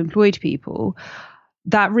self-employed people,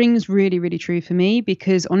 that rings really, really true for me,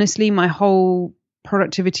 because honestly, my whole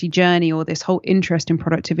productivity journey, or this whole interest in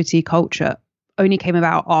productivity culture, only came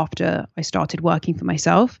about after I started working for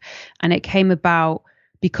myself. And it came about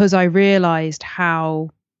because I realized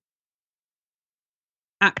how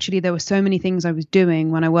actually there were so many things I was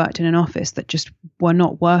doing when I worked in an office that just were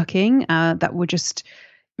not working, that were just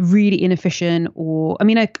really inefficient. Or, I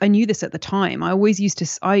mean, I knew this at the time. I always used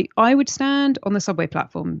to, I would stand on the subway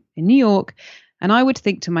platform in New York, and I would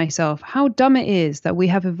think to myself, how dumb it is that we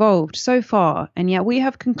have evolved so far, and yet we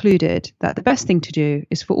have concluded that the best thing to do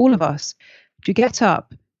is for all of us to get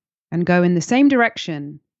up and go in the same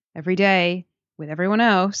direction every day with everyone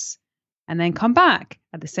else, and then come back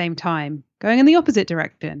at the same time, going in the opposite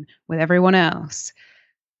direction with everyone else.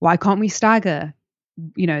 Why can't we stagger,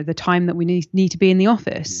 the time that we need to be in the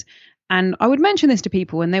office? And I would mention this to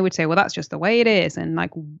people, and they would say, well, that's just the way it is. And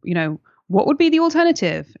what would be the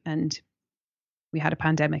alternative? And we had a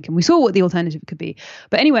pandemic and we saw what the alternative could be.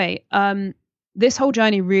 But anyway, this whole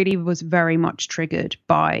journey really was very much triggered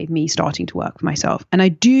by me starting to work for myself. And I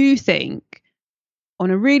do think,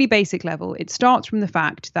 on a really basic level, it starts from the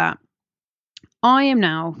fact that I am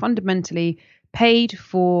now fundamentally paid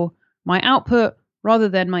for my output rather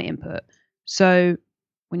than my input. So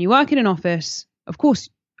when you work in an office, of course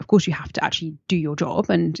you have to actually do your job,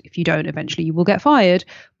 and if you don't, eventually you will get fired.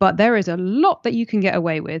 But there is a lot that you can get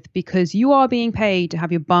away with because you are being paid to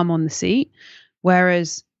have your bum on the seat,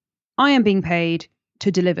 whereas I am being paid to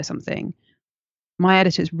deliver something. My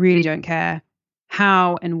editors really don't care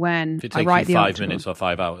how and when I write the article. If it takes you 5 minutes or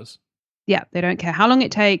 5 hours. Yeah, they don't care how long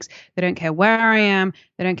it takes. They don't care where I am.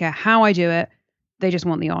 They don't care how I do it. They just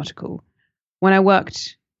want the article. When I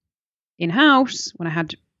worked in-house, when I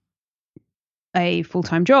had a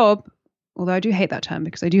full-time job, although I do hate that term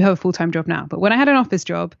because I do have a full-time job now, but when I had an office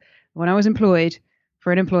job, when I was employed,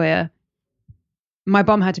 for an employer, my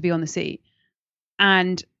bum had to be on the seat.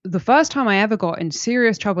 And the first time I ever got in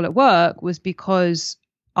serious trouble at work was because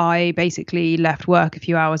I basically left work a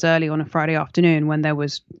few hours early on a Friday afternoon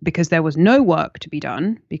because there was no work to be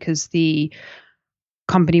done, because the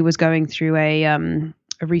company was going through a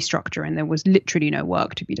restructure and there was literally no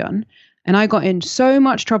work to be done. And I got in so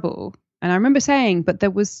much trouble. And I remember saying, but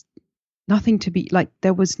there was nothing to be like,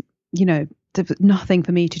 there was nothing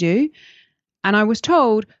for me to do. And I was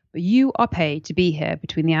told, but you are paid to be here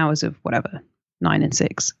between the hours of whatever, 9 and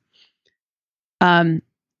 6.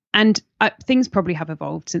 And things probably have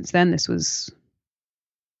evolved since then. This was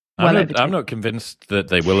I'm not convinced that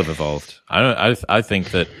they will have evolved. I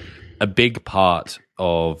think that a big part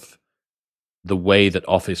of the way that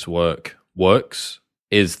office work works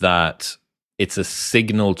is that it's a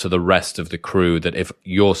signal to the rest of the crew that if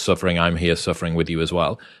you're suffering, I'm here suffering with you as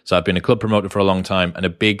well. So I've been a club promoter for a long time, and a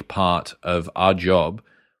big part of our job,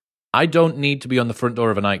 I don't need to be on the front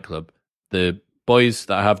door of a nightclub. The boys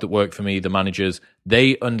that I have that work for me, the managers,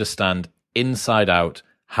 they understand inside out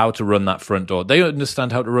how to run that front door. They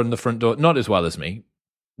understand how to run the front door, not as well as me,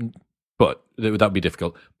 but that would be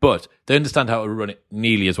difficult. But they understand how to run it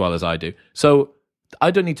nearly as well as I do. So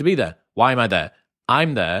I don't need to be there. Why am I there?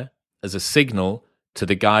 I'm there as a signal to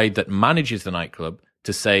the guy that manages the nightclub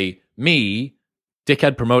to say, me,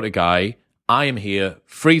 dickhead promoter guy, I am here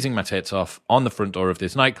freezing my tits off on the front door of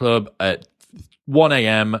this nightclub at 1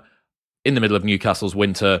 a.m. in the middle of Newcastle's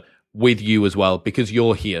winter with you as well, because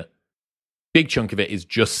you're here. Big chunk of it is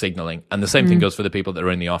just signaling. And the same thing goes for the people that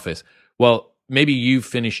are in the office. Well, maybe you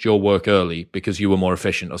finished your work early because you were more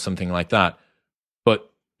efficient or something like that. But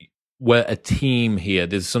we're a team here.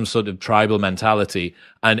 There's some sort of tribal mentality.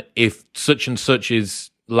 And if such and such is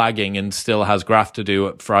lagging and still has graph to do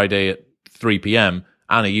at Friday at 3 p.m.,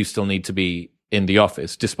 Anna, you still need to be in the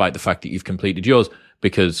office, despite the fact that you've completed yours,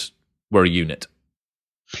 because we're a unit.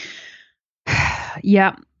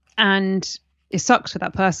 Yeah. And it sucks for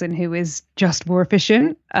that person who is just more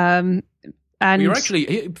efficient. And you're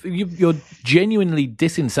genuinely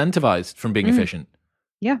disincentivized from being efficient.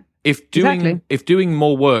 Yeah. If doing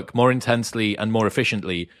more work more intensely and more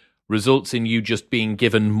efficiently results in you just being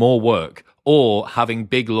given more work or having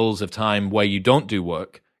big lulls of time where you don't do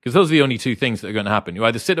work, because those are the only two things that are going to happen. You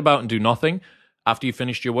either sit about and do nothing after you've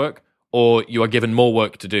finished your work, or you are given more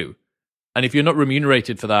work to do. And if you're not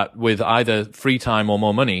remunerated for that with either free time or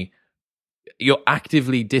more money, you're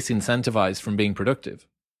actively disincentivized from being productive.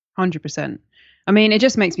 100%. I mean, it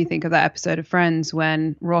just makes me think of that episode of Friends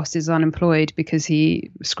when Ross is unemployed because he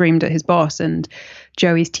screamed at his boss, and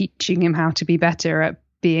Joey's teaching him how to be better at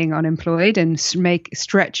being unemployed and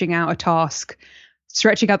stretching out the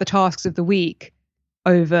tasks of the week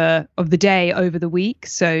over the week.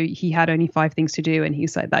 So he had only 5 things to do, and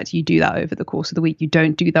he's like, that you do that over the course of the week. You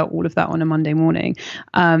don't do all of that on a Monday morning.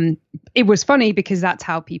 It was funny because that's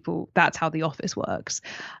how the office works.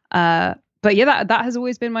 But yeah, that has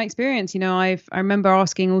always been my experience. I remember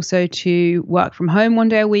asking also to work from home one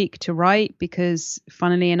day a week to write, because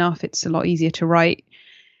funnily enough, it's a lot easier to write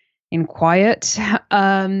in quiet.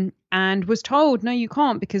 And was told, no, you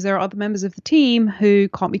can't, because there are other members of the team who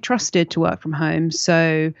can't be trusted to work from home.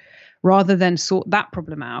 So rather than sort that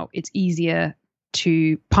problem out, it's easier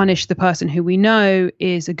to punish the person who we know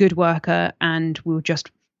is a good worker, and we'll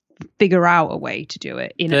just figure out a way to do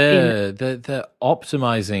it. They're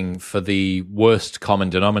optimizing for the worst common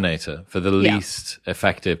denominator, for the least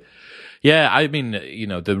effective. Yeah, I mean,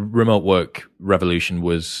 the remote work revolution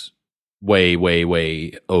was way, way,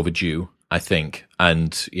 way overdue, I think.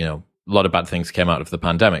 And, a lot of bad things came out of the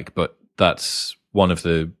pandemic, but that's one of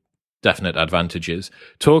the definite advantages.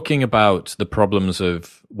 Talking about the problems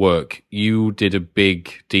of work, you did a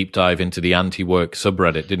big deep dive into the anti-work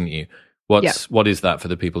subreddit, didn't you? What is that for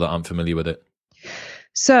the people that aren't familiar with it?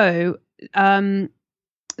 So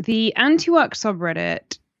the anti-work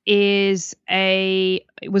subreddit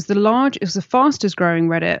was the fastest growing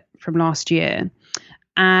Reddit from last year.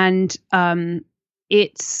 And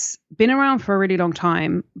it's been around for a really long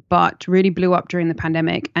time, but really blew up during the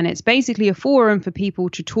pandemic. And it's basically a forum for people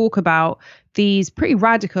to talk about these pretty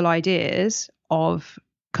radical ideas of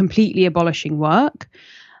completely abolishing work.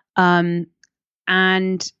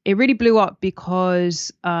 And it really blew up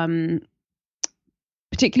because,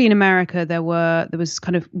 particularly in America, there was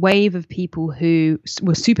kind of wave of people who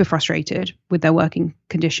were super frustrated with their working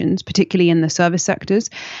conditions, particularly in the service sectors.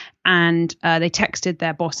 And they texted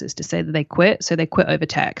their bosses to say that they quit. So they quit over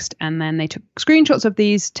text. And then they took screenshots of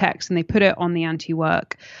these texts and they put it on the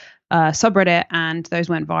anti-work subreddit, and those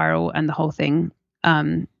went viral, and the whole thing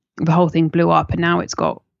blew up. And now I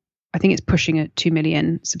think it's pushing at 2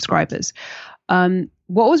 million subscribers.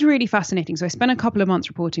 What was really fascinating, so I spent a couple of months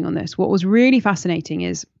reporting on this. What was really fascinating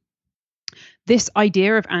is this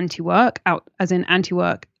idea of anti-work, as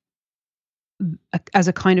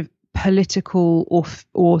a kind of political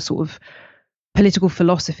or sort of political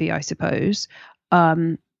philosophy, I suppose,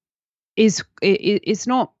 it's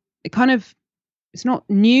not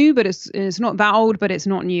new, but it's not that old, but it's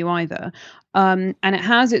not new either. And it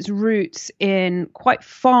has its roots in quite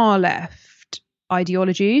far left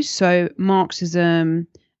ideologies, so Marxism,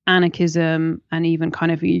 anarchism, and even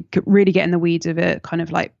kind of, you could really get in the weeds of it, kind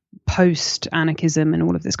of like post-anarchism and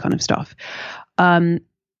all of this kind of stuff.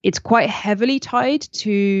 It's quite heavily tied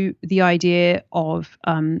to the idea of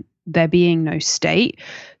there being no state.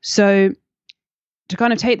 So to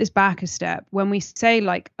kind of take this back a step, when we say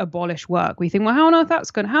like abolish work, we think, well, how on earth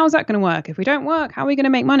how is that going to work? If we don't work, how are we going to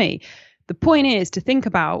make money? The point is to think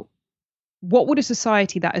about, what would a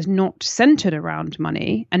society that is not centered around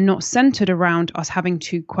money and not centered around us having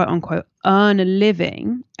to, quote unquote, earn a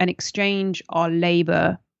living and exchange our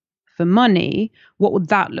labor for money, what would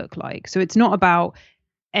that look like? So it's not about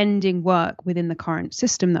ending work within the current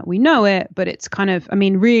system that we know it, but it's kind of, I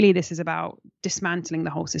mean, really, this is about dismantling the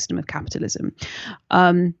whole system of capitalism.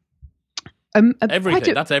 Everything.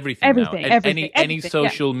 That's everything now. Any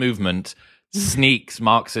social movement sneaks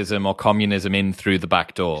Marxism or communism in through the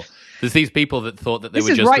back door. There's these people that thought that they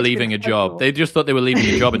were just leaving a job. They just thought they were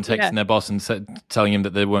leaving a job and texting their boss and telling him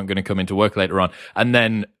that they weren't going to come into work later on. And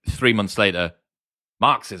then 3 months later,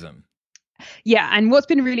 Marxism. Yeah, and what's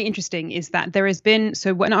been really interesting is that there has been,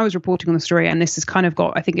 so when I was reporting on the story, and this has kind of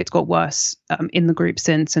got, I think it's got worse in the group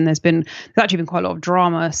since, and there's actually been quite a lot of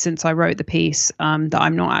drama since I wrote the piece that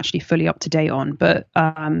I'm not actually fully up to date on. But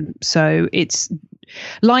so it's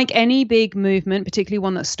like any big movement, particularly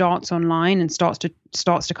one that starts online and starts to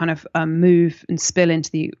kind of move and spill into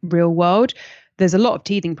the real world. There's a lot of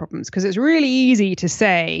teething problems because it's really easy to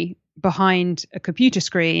say behind a computer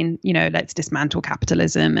screen, let's dismantle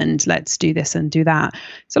capitalism and let's do this and do that.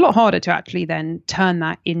 It's a lot harder to actually then turn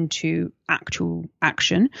that into actual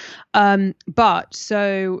action. But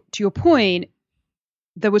so to your point,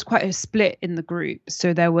 there was quite a split in the group.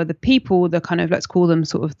 So there were the people, the kind of, let's call them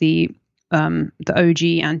sort of the OG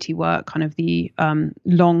anti-work, kind of the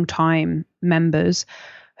long time members,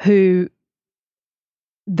 who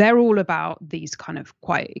they're all about these kind of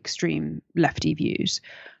quite extreme lefty views.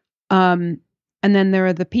 And then there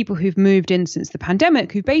are the people who've moved in since the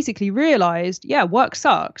pandemic who basically realized, work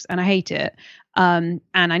sucks and I hate it. And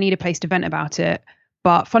I need a place to vent about it.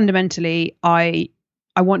 But fundamentally, I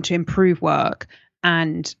want to improve work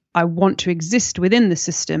and I want to exist within the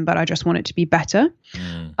system, but I just want it to be better.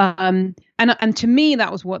 And to me,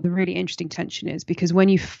 that was what the really interesting tension is, because when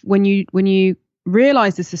you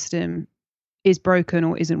realize the system is broken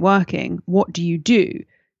or isn't working, what do you do?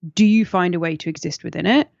 Do you find a way to exist within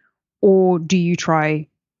it? Or do you try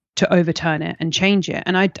to overturn it and change it?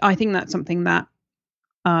 And I think that's something that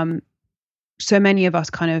so many of us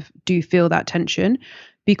kind of do feel that tension,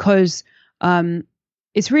 because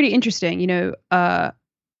it's really interesting. I've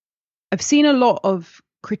seen a lot of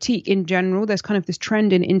critique in general. There's kind of this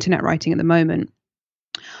trend in internet writing at the moment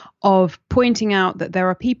of pointing out that there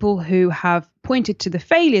are people who have pointed to the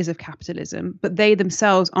failures of capitalism, but they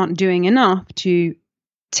themselves aren't doing enough to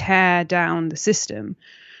tear down the system.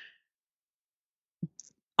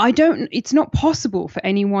 It's not possible for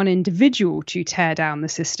any one individual to tear down the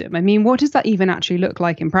system. I mean, what does that even actually look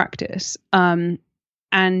like in practice? And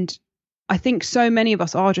I think so many of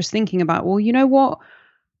us are just thinking about, well, you know what?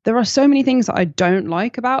 There are so many things that I don't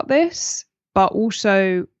like about this, but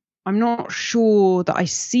also I'm not sure that I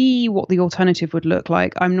see what the alternative would look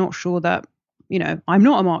like. I'm not sure that, I'm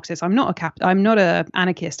not a Marxist. I'm not a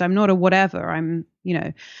anarchist. I'm not a whatever.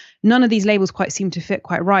 None of these labels quite seem to fit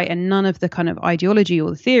quite right. And none of the kind of ideology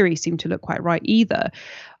or the theory seem to look quite right either.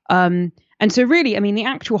 And so really, I mean, the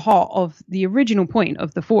actual heart of the original point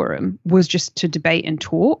of the forum was just to debate and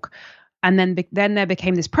talk. And then there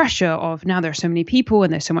became this pressure of, now there are so many people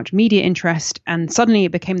and there's so much media interest. And suddenly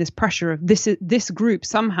it became this pressure of this group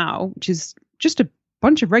somehow, which is just a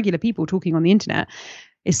bunch of regular people talking on the internet,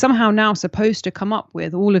 is somehow now supposed to come up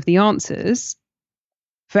with all of the answers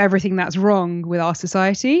for everything that's wrong with our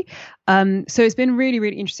society. So it's been really,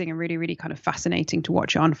 really interesting and really, really kind of fascinating to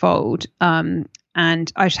watch it unfold. And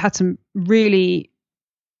I just had some really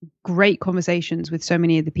great conversations with so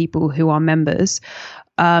many of the people who are members.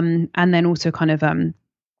 And then also kind of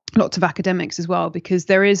lots of academics as well, because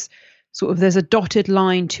there's a dotted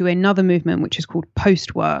line to another movement, which is called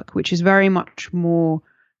post-work, which is very much more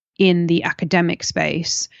in the academic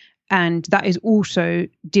space. And that is also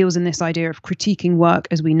deals in this idea of critiquing work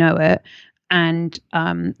as we know it and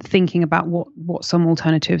thinking about what some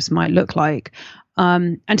alternatives might look like.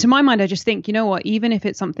 And to my mind, I just think, you know what, even if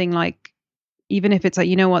it's like,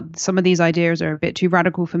 you know what, some of these ideas are a bit too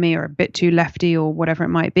radical for me or a bit too lefty or whatever it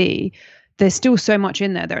might be, there's still so much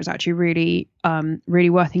in there that is actually really, really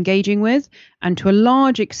worth engaging with. And to a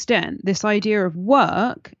large extent, this idea of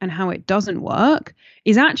work and how it doesn't work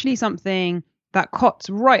is actually something that cuts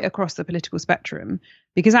right across the political spectrum,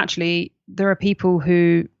 because actually there are people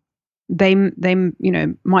who they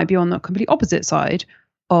might be on the complete opposite side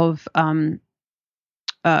of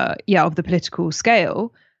of the political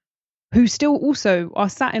scale, who still also are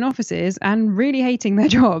sat in offices and really hating their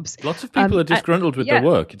jobs. Lots of people are disgruntled with their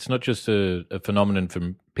work. It's not just a phenomenon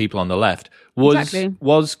from people on the left.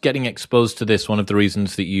 Was getting exposed to this one of the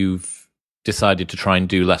reasons that you've decided to try and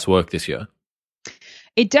do less work this year?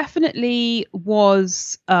 It definitely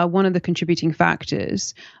was one of the contributing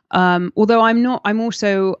factors. Although I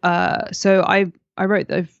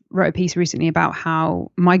wrote a piece recently about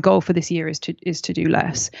how my goal for this year is to do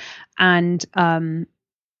less. And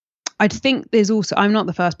I think there's also, I'm not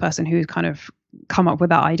the first person who's kind of come up with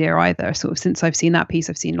that idea either. Sort of since I've seen that piece,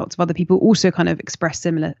 I've seen lots of other people also kind of express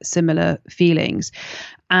similar feelings.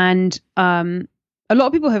 And a lot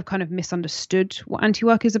of people have kind of misunderstood what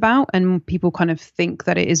anti-work is about, and people kind of think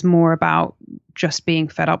that it is more about just being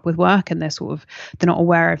fed up with work, and they're not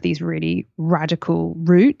aware of these really radical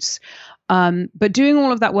roots. But doing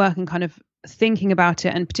all of that work and kind of thinking about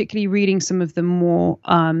it, and particularly reading some of the more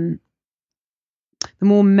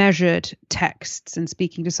measured texts and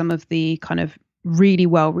speaking to some of the kind of really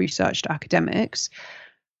well researched academics,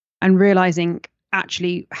 and realizing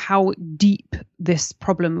actually how deep this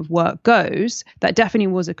problem of work goes, that definitely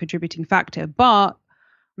was a contributing factor. But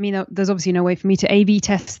I mean, there's obviously no way for me to A/B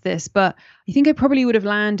test this, but I think I probably would have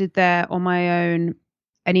landed there on my own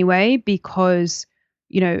anyway, because,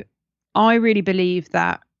 you know, I really believe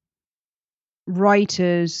that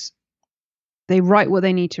writers, they write what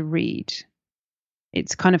they need to read.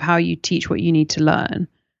 It's kind of how you teach what you need to learn.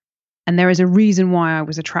 And there is a reason why I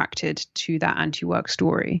was attracted to that anti-work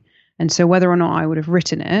story. And so whether or not I would have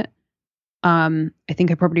written it, I think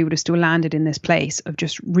I probably would have still landed in this place of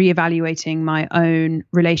just reevaluating my own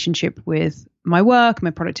relationship with my work, my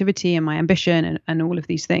productivity, and my ambition, and all of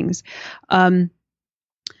these things. But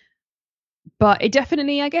it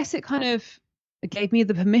definitely, I guess it kind of gave me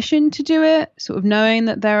the permission to do it, sort of knowing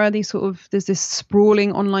that there's this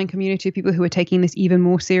sprawling online community of people who are taking this even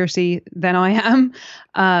more seriously than I am.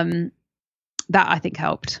 That I think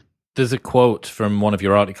helped. There's a quote from one of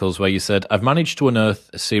your articles where you said, "I've managed to unearth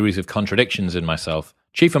a series of contradictions in myself.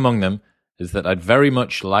 Chief among them is that I'd very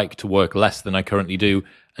much like to work less than I currently do,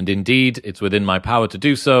 and indeed it's within my power to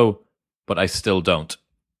do so, but I still don't."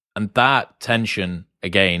 And that tension,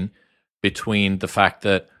 again, between the fact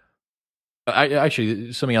that,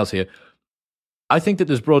 actually, something else here. I think that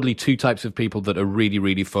there's broadly two types of people that are really,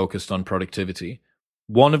 really focused on productivity.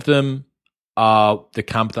 One of them are the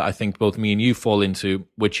camp that I think both me and you fall into,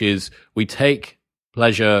 which is we take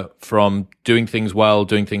pleasure from doing things well,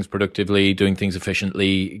 doing things productively, doing things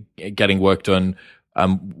efficiently, getting work done.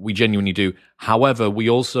 We genuinely do. However, we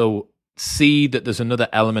also see that there's another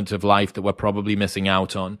element of life that we're probably missing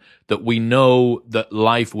out on, that we know that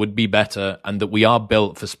life would be better, and that we are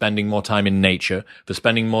built for spending more time in nature, for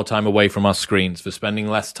spending more time away from our screens, for spending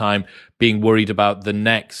less time being worried about the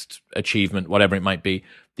next achievement, whatever it might be.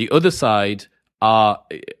 The other side are,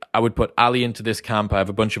 I would put Ali into this camp. I have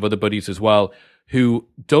a bunch of other buddies as well who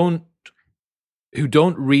don't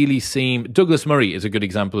really seem. Douglas Murray is a good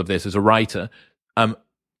example of this as a writer.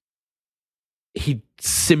 He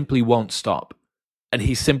simply won't stop, and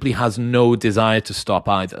he simply has no desire to stop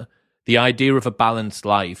either. The idea of a balanced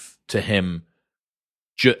life to him,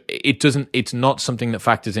 it's not something that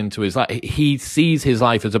factors into his life. He sees his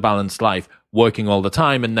life as a balanced life, working all the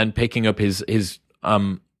time and then picking up his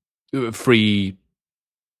free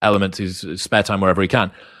elements, his spare time wherever he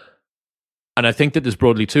can. And I think that there's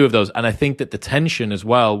broadly two of those. And I think that the tension as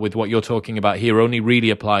well with what you're talking about here only really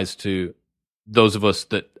applies to those of us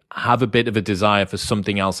that have a bit of a desire for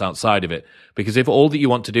something else outside of it. Because if all that you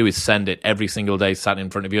want to do is send it every single day sat in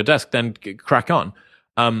front of your desk, then crack on.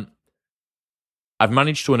 I've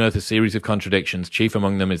managed to unearth a series of contradictions. Chief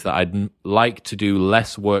among them is that I'd like to do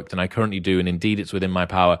less work than I currently do, and indeed it's within my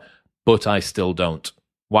power, but I still don't.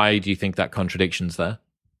 Why do you think that contradiction's there?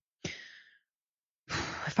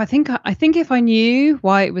 I think if I knew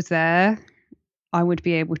why it was there, I would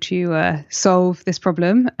be able to solve this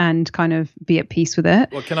problem and kind of be at peace with it.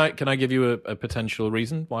 Well, can I give you a potential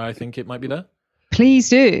reason why I think it might be there? Please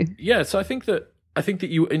do. Yeah, so I think that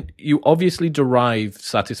you obviously derive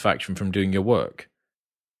satisfaction from doing your work,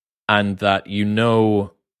 and that you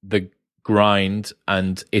know the grind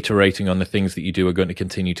and iterating on the things that you do are going to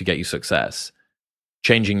continue to get you success,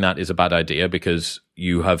 changing that is a bad idea because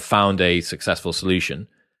you have found a successful solution.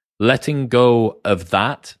 Letting go of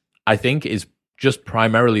that, I think, is just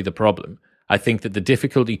primarily the problem. I think that the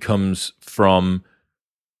difficulty comes from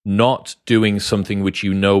not doing something which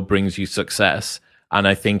you know brings you success. And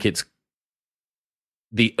I think it's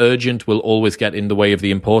the urgent will always get in the way of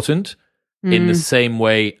the important, in the same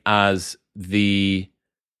way as the,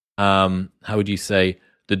 how would you say,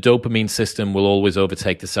 the dopamine system will always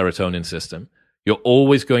overtake the serotonin system. You're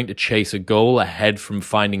always going to chase a goal ahead from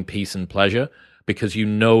finding peace and pleasure because you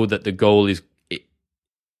know that the goal is,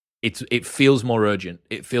 it feels more urgent.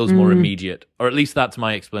 It feels more immediate, or at least that's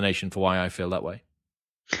my explanation for why I feel that way.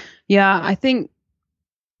 Yeah, I think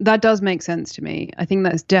that does make sense to me. I think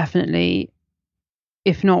that's definitely,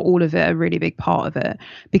 if not all of it, a really big part of it.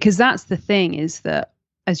 Because that's the thing, is that,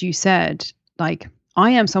 as you said, like,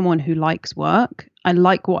 I am someone who likes work. I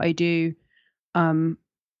like what I do. You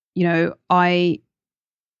know, I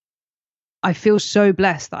feel so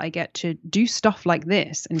blessed that I get to do stuff like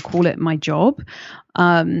this and call it my job.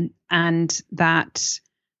 And that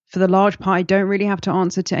for the large part, I don't really have to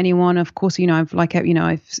answer to anyone. Of course, you know,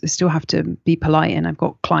 I still have to be polite, and I've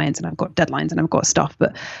got clients and I've got deadlines and I've got stuff,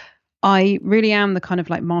 but I really am the kind of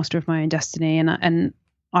like master of my own destiny. And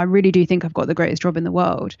I really do think I've got the greatest job in the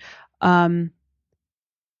world.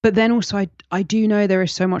 But then also I do know there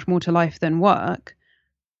is so much more to life than work.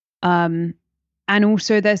 And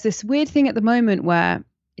also there's this weird thing at the moment where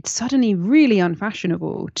it's suddenly really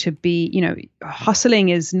unfashionable to be, you know, hustling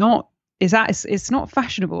it's not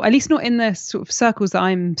fashionable, at least not in the sort of circles that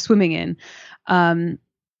I'm swimming in.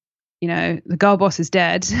 You know, the girl boss is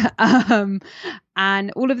dead,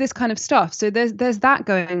 and all of this kind of stuff. So there's that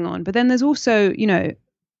going on. But then there's also, you know,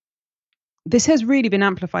 this has really been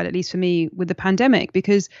amplified, at least for me, with the pandemic,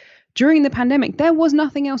 because during the pandemic, there was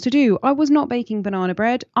nothing else to do. I was not baking banana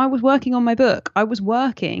bread. I was working on my book. I was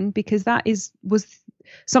working because that was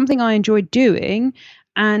something I enjoyed doing,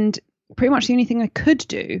 and pretty much the only thing I could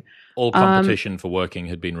do. All competition for working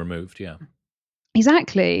had been removed. Yeah,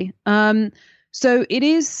 exactly. So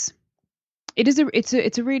it's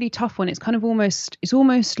a really tough one. It's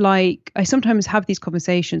almost like I sometimes have these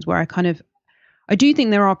conversations where I do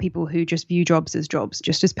think there are people who just view jobs,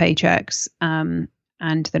 just as paychecks.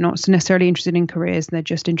 And they're not necessarily interested in careers, and they're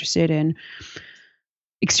just interested in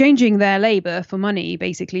exchanging their labor for money,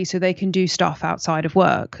 basically, so they can do stuff outside of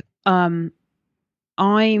work. I'm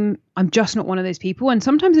just not one of those people, and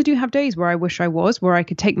sometimes I do have days where I wish I was, where I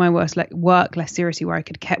could take my work less seriously, where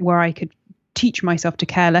I could teach myself to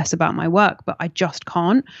care less about my work, but I just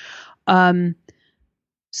can't.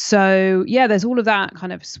 So yeah, there's all of that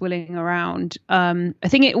kind of swilling around. I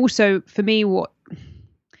think it also, for me,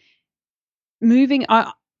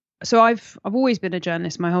 I've always been a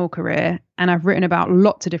journalist my whole career, and I've written about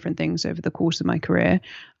lots of different things over the course of my career.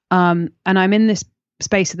 And I'm in this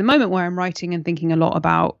space at the moment where I'm writing and thinking a lot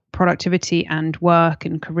about productivity and work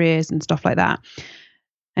and careers and stuff like that.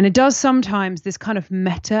 And it does sometimes, this kind of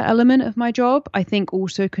meta element of my job, I think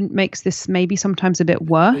also makes this maybe sometimes a bit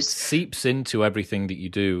worse. It seeps into everything that you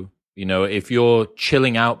do. You know, if you're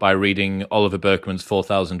chilling out by reading Oliver Burkeman's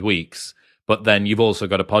 4,000 Weeks, but then you've also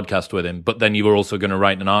got a podcast with him, but then you were also going to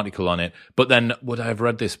write an article on it. But then, would I have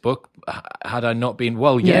read this book had I not been?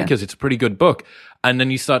 Well, yeah, because it's a pretty good book. And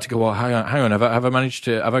then you start to go, well, hang on, have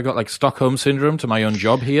I got like Stockholm syndrome to my own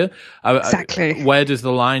job here? Exactly. Where does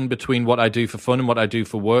the line between what I do for fun and what I do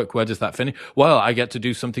for work, where does that finish? Well, I get to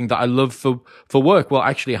do something that I love for work. Well,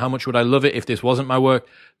 actually, how much would I love it if this wasn't my work?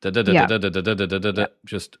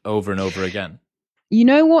 Just over and over again. You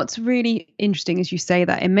know what's really interesting as you say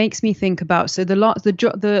that? It makes me think about, so the last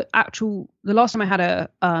time I had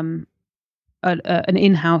an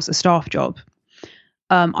in-house, a staff job,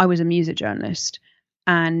 I was a music journalist,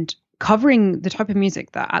 and covering the type of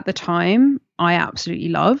music that at the time I absolutely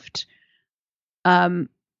loved.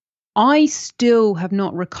 I still have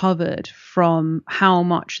not recovered from how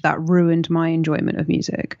much that ruined my enjoyment of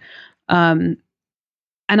music.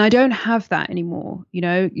 And I don't have that anymore, you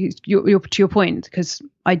know, you're to your point, because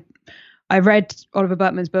I read Oliver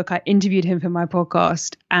Burkeman's book. I interviewed him for my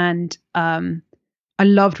podcast, and I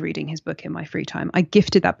loved reading his book in my free time. I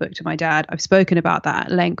gifted that book to my dad. I've spoken about that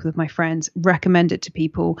at length with my friends, recommend it to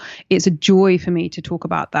people. It's a joy for me to talk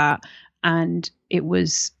about that. And it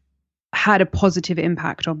had a positive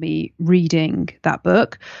impact on me reading that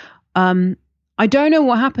book. I don't know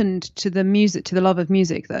what happened to the love of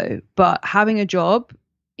music though, but having a job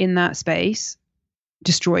in that space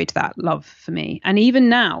destroyed that love for me. And even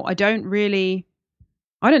now, I don't really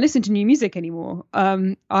I don't listen to new music anymore.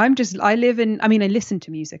 I listen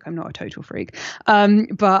to music. I'm not a total freak.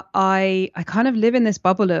 But I kind of live in this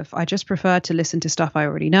bubble of, I just prefer to listen to stuff I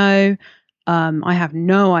already know. I have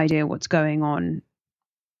no idea what's going on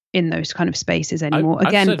in those kind of spaces anymore.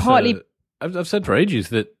 I've said for ages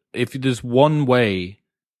that if there's one way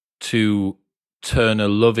to turn a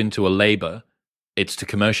love into a labor, it's to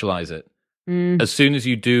commercialize it. As soon as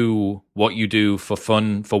you do what you do for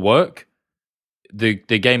fun, for work, the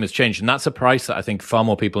game has changed, and that's a price that I think far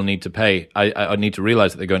more people need to pay. I need to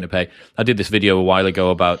realize that they're going to pay. I did this video a while ago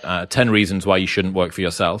about 10 reasons why you shouldn't work for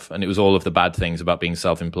yourself, and it was all of the bad things about being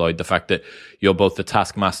self-employed. The fact that you're both the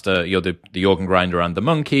taskmaster, you're the organ grinder and the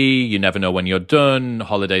monkey, you never know when you're done,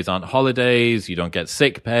 holidays aren't holidays, you don't get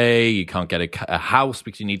sick pay, you can't get a house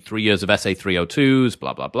because you need 3 years of SA 302s,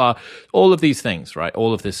 blah, blah, blah. All of these things, right?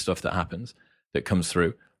 All of this stuff that happens, that comes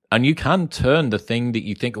through. And you can turn the thing that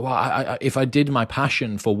you think, well, if I did my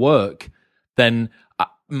passion for work, then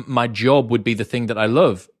my job would be the thing that I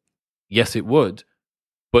love. Yes, it would.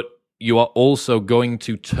 But you are also going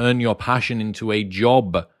to turn your passion into a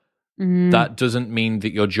job. That doesn't mean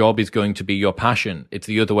that your job is going to be your passion. It's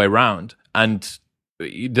the other way around. And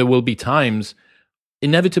there will be times,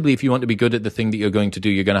 inevitably, if you want to be good at the thing that you're going to do,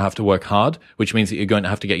 you're going to have to work hard, which means that you're going to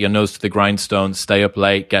have to get your nose to the grindstone, stay up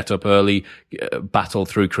late, get up early, battle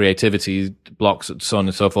through creativity blocks, so on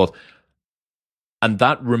and so forth. And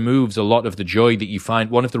that removes a lot of the joy that you find.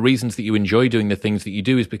 One of the reasons that you enjoy doing the things that you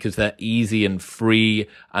do is because they're easy and free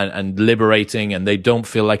and liberating, and they don't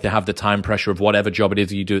feel like they have the time pressure of whatever job it is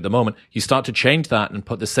that you do at the moment. You start to change that and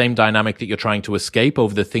put the same dynamic that you're trying to escape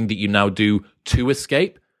over the thing that you now do to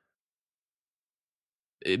escape.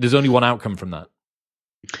 There's only one outcome from that.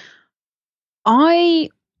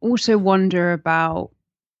 I also wonder about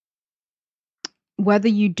whether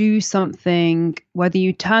you do something, whether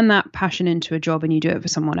you turn that passion into a job and you do it for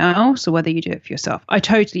someone else, or whether you do it for yourself. I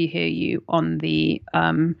totally hear you on the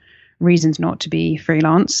reasons not to be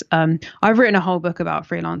freelance. I've written a whole book about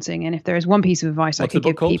freelancing, and if there is one piece of advice I could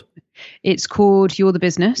give people, it's called You're the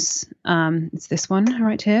Business. It's this one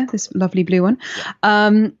right here, this lovely blue one.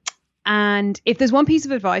 And if there's one piece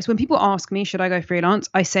of advice, when people ask me, should I go freelance?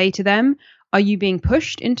 I say to them, are you being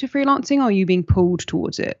pushed into freelancing, or are you being pulled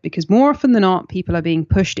towards it? Because more often than not, people are being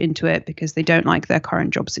pushed into it because they don't like their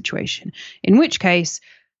current job situation. In which case,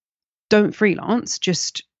 don't freelance,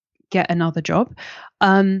 just get another job.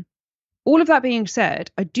 All of that being said,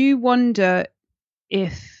 I do wonder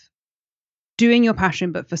if doing your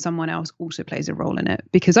passion but for someone else also plays a role in it.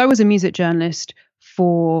 Because I was a music journalist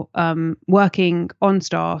for working on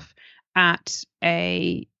staff at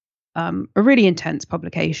a really intense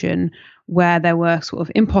publication where there were sort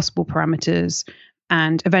of impossible parameters,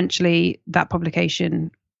 and eventually that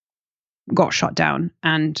publication got shut down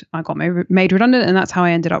and I got made redundant, and that's how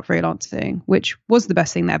I ended up freelancing, which was the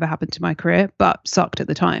best thing that ever happened to my career, but sucked at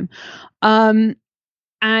the time. And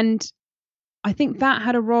I think that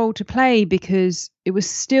had a role to play because it was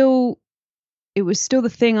still the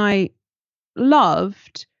thing I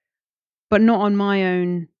loved, but not on my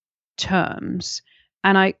own terms.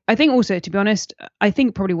 And I think also, to be honest, I think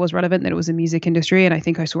it probably was relevant that it was a music industry, and I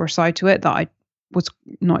think I saw a side to it that I was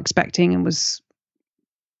not expecting, and was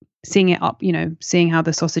seeing it up, seeing how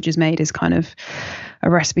the sausage is made is kind of a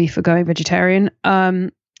recipe for going vegetarian.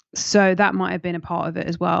 So that might have been a part of it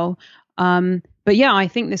as well. But yeah, I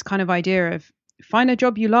think this kind of idea of find a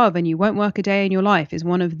job you love and you won't work a day in your life is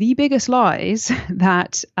one of the biggest lies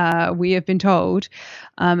that we have been told.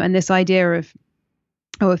 And this idea of,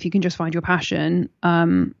 if you can just find your passion,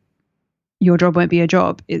 your job won't be a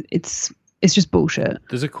job. It's just bullshit.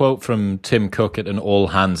 There's a quote from Tim Cook at an all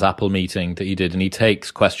hands Apple meeting that he did, and he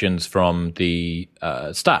takes questions from the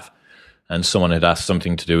staff. And someone had asked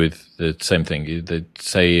something to do with the same thing. They'd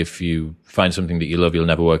say, if you find something that you love, you'll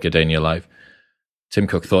never work a day in your life. Tim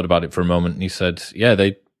Cook thought about it for a moment, and he said, yeah,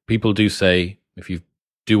 people do say, if you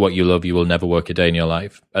do what you love, you will never work a day in your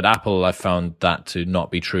life. At Apple, I found that to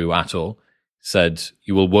not be true at all. Said,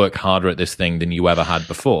 you will work harder at this thing than you ever had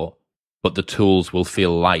before, but the tools will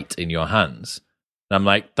feel light in your hands. And I'm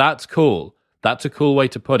like, that's cool. That's a cool way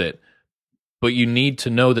to put it. But you need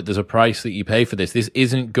to know that there's a price that you pay for this. This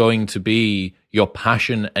isn't going to be your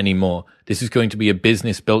passion anymore. This is going to be a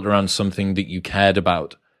business built around something that you cared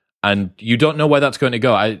about. And you don't know where that's going to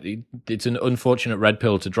go. It's an unfortunate red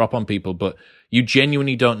pill to drop on people, but you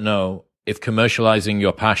genuinely don't know if commercializing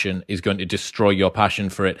your passion is going to destroy your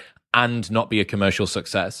passion for it and not be a commercial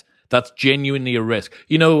success. That's genuinely a risk.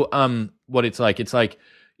 You know what it's like? It's like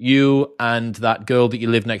you and that girl that you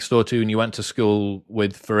lived next door to and you went to school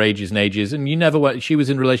with for ages and ages, and you never went, she was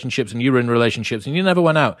in relationships and you were in relationships and you never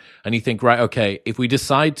went out, and you think, right, okay, if we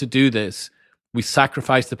decide to do this, we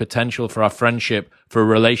sacrifice the potential for our friendship for a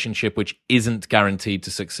relationship which isn't guaranteed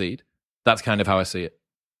to succeed. That's kind of how I see it.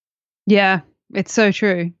 Yeah, it's so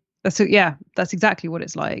true. That's exactly what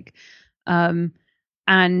it's like. And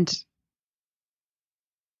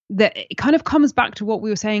that it kind of comes back to what we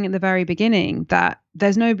were saying at the very beginning, that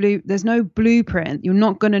there's no blueprint. You're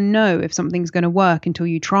not going to know if something's going to work until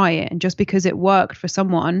you try it. And just because it worked for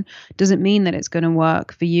someone doesn't mean that it's going to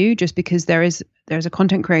work for you. Just because there's a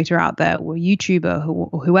content creator out there, or a YouTuber,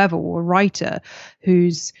 or whoever, or a writer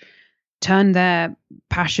who's turned their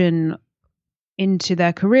passion into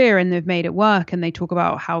their career and they've made it work and they talk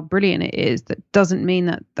about how brilliant it is, that doesn't mean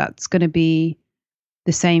that that's going to be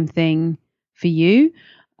the same thing for you.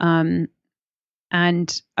 And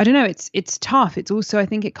I don't know, it's tough. It's also, I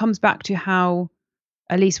think it comes back to how,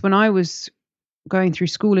 at least when I was going through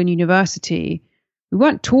school and university, we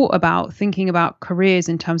weren't taught about thinking about careers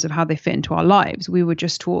in terms of how they fit into our lives. We were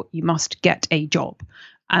just taught you must get a job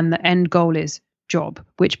and the end goal is job,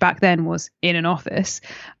 which back then was in an office.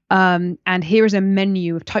 And here is a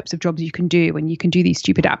menu of types of jobs you can do, and you can do these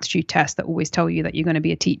stupid aptitude tests that always tell you that you're going to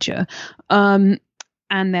be a teacher.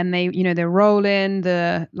 And then they roll in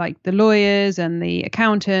the lawyers and the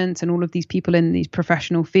accountants and all of these people in these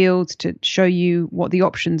professional fields to show you what the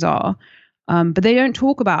options are. But they don't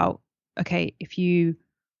talk about, okay, if you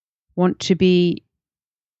want to be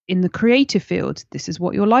in the creative field, this is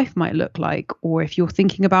what your life might look like. Or if you're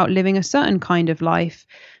thinking about living a certain kind of life,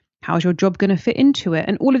 how's your job going to fit into it?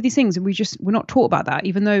 And all of these things. And we're not taught about that,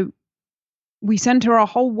 even though we center our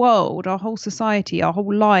whole world, our whole society, our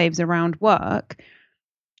whole lives around work.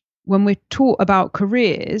 When we're taught about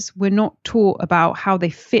careers, we're not taught about how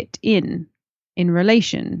they fit in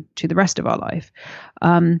relation to the rest of our life.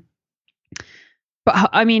 But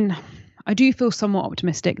I mean, I do feel somewhat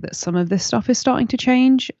optimistic that some of this stuff is starting to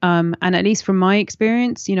change. And at least from my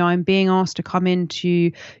experience, I'm being asked to come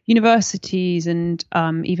into universities and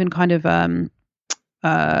even kind of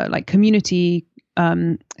like community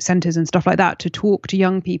centers and stuff like that to talk to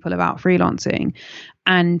young people about freelancing.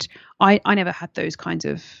 And I never had those kinds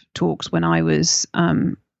of talks when I was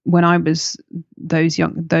that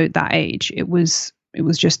age. It was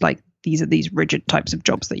just like, these are these rigid types of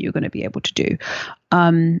jobs that you're going to be able to do.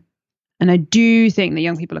 And I do think that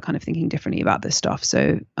young people are kind of thinking differently about this stuff.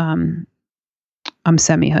 So I'm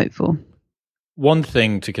semi-hopeful. One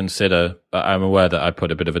thing to consider, I'm aware that I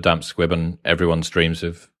put a bit of a damp squib on everyone's dreams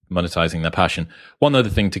of monetizing their passion. One other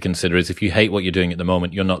thing to consider is if you hate what you're doing at the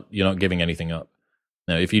moment, you're not giving anything up.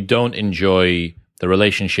 Now, if you don't enjoy the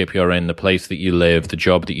relationship you're in, the place that you live, the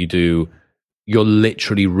job that you do, you're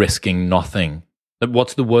literally risking nothing.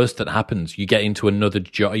 What's the worst that happens? You get into another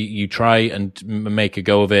job, you try and make a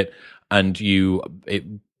go of it, and it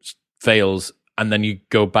fails, and then you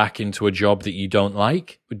go back into a job that you don't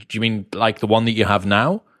like? Do you mean like the one that you have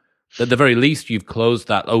now? At the very least, you've closed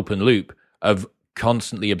that open loop of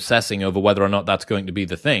constantly obsessing over whether or not that's going to be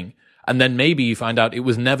the thing. And then maybe you find out it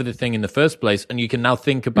was never the thing in the first place, and you can now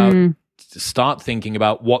start thinking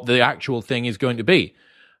about what the actual thing is going to be.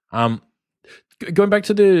 Going back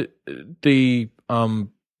to the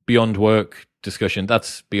beyond work discussion,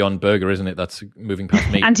 that's beyond burger, isn't it? That's moving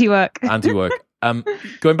past me. Anti-work.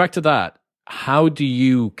 Going back to that, how do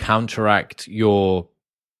you counteract your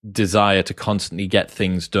desire to constantly get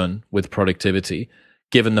things done with productivity,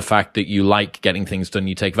 given the fact that you like getting things done,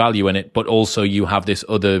 you take value in it, but also you have this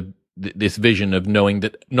vision of knowing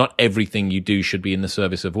that not everything you do should be in the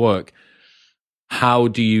service of work? How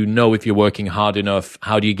do you know if you're working hard enough?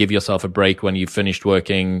 How do you give yourself a break when you've finished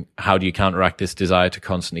working? How do you counteract this desire to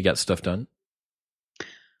constantly get stuff done?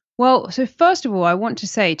 Well, so first of all, I want to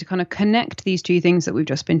say, to kind of connect these two things that we've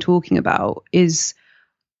just been talking about, is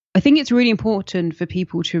I think it's really important for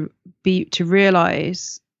people to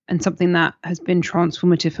realize, and something that has been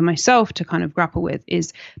transformative for myself to kind of grapple with,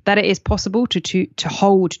 is that it is possible to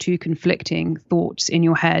hold two conflicting thoughts in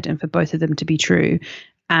your head and for both of them to be true,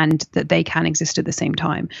 and that they can exist at the same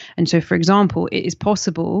time. And so, for example, it is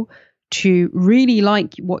possible to really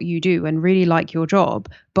like what you do and really like your job,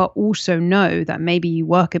 but also know that maybe you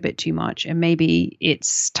work a bit too much and maybe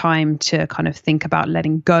it's time to kind of think about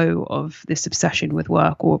letting go of this obsession with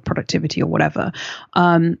work or productivity or whatever.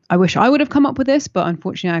 I wish I would have come up with this, but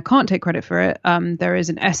unfortunately I can't take credit for it. There is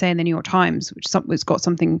an essay in the New York Times, which got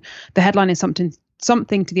something, the headline is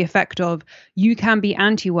something to the effect of, you can be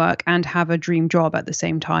anti-work and have a dream job at the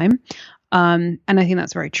same time. And I think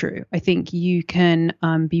that's very true. I think you can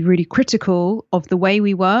be really critical of the way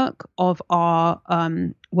we work, of our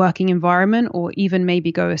working environment, or even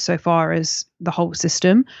maybe go so far as the whole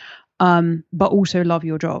system, but also love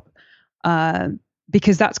your job,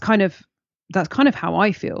 because that's kind of how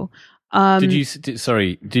I feel. Did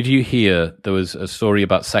you hear there was a story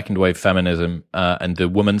about second wave feminism and the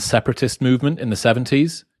women's separatist movement in the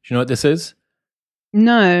 70s? Do you know what this is?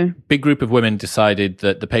 No. Big group of women decided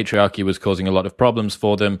that the patriarchy was causing a lot of problems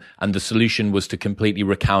for them, and the solution was to completely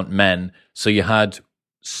recount men. So you had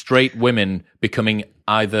straight women becoming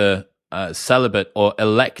either celibate or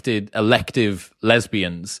elective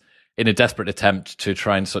lesbians in a desperate attempt to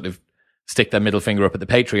try and sort of stick their middle finger up at the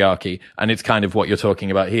patriarchy. And it's kind of what you're talking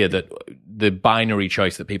about here, that the binary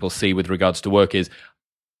choice that people see with regards to work is,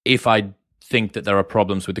 if I think that there are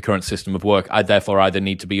problems with the current system of work, I therefore either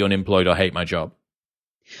need to be unemployed or hate my job.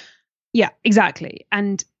 Yeah, exactly.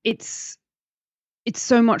 And it's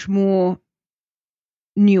so much more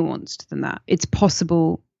nuanced than that. It's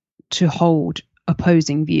possible to hold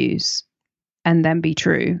opposing views and then be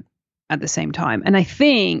true at the same time. And I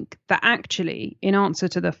think that actually, in answer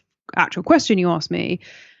to the actual question you asked me,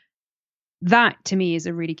 that to me is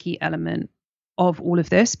a really key element of all of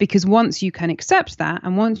this, because once you can accept that,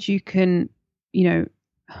 and once you can,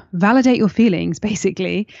 validate your feelings,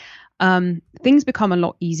 basically, things become a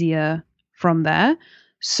lot easier from there.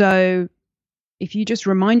 So if you just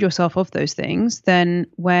remind yourself of those things, then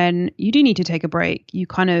when you do need to take a break, you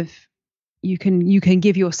can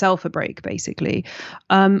give yourself a break, basically.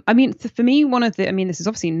 For me, this is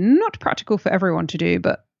obviously not practical for everyone to do,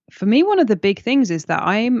 but for me, one of the big things is that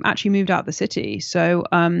I'm actually moved out of the city. So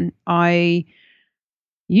I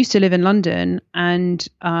used to live in London, and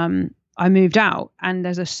I moved out, and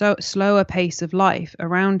there's a slower pace of life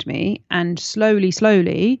around me, and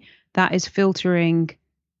slowly that is filtering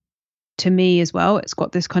to me as well. It's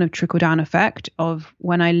got this kind of trickle down effect of,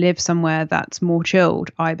 when I live somewhere that's more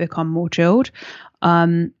chilled, I become more chilled.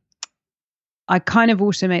 I kind of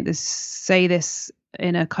also say this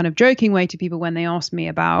in a kind of joking way to people when they ask me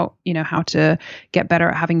about, how to get better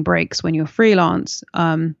at having breaks when you're freelance.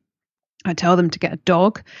 I tell them to get a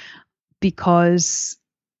dog, because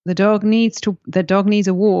the dog needs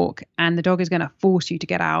a walk, and the dog is going to force you to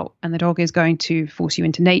get out, and the dog is going to force you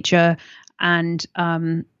into nature, and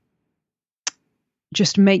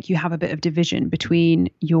just make you have a bit of division between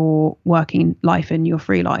your working life and your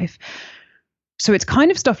free life. So it's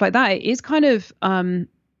kind of stuff like that. It is kind of,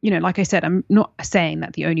 like I said, I'm not saying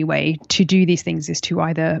that the only way to do these things is to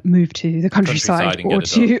either move to the countryside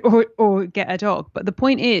or get a dog. But the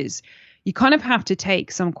point is, you kind of have to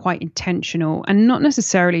take some quite intentional, and not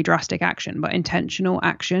necessarily drastic action, but intentional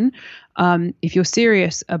action. If you're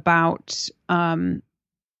serious about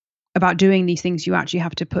doing these things, you actually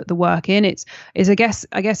have to put the work in. I guess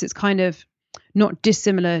it's kind of not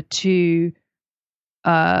dissimilar to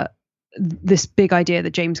this big idea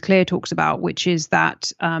that James Clear talks about, which is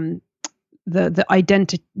that the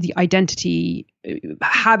identity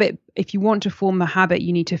habit. If you want to form a habit,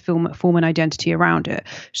 you need to form an identity around it.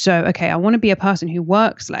 So, okay, I want to be a person who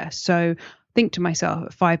works less. So think to myself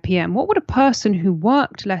at 5 p.m., what would a person who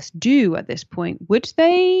worked less do at this point? Would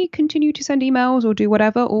they continue to send emails or do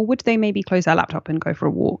whatever? Or would they maybe close their laptop and go for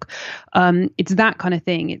a walk? It's that kind of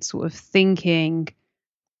thing. It's sort of thinking,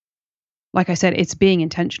 like I said, it's being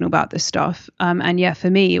intentional about this stuff. And yeah, for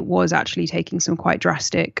me, it was actually taking some quite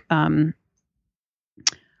drastic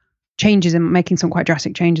making some quite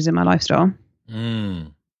drastic changes in my lifestyle.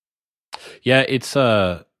 Yeah, it's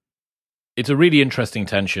a really interesting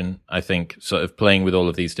tension, I think, sort of playing with all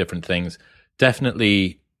of these different things.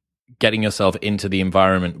 Definitely getting yourself into the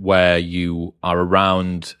environment where you are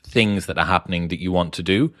around things that are happening that you want to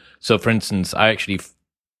do. So, for instance, I actually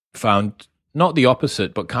found not the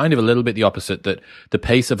opposite, but kind of a little bit the opposite, that the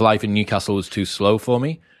pace of life in Newcastle was too slow for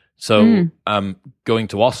me. So going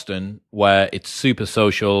to Austin, where it's super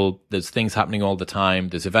social, there's things happening all the time,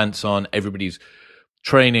 there's events on, everybody's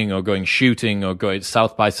training or going shooting or going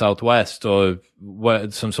South by Southwest or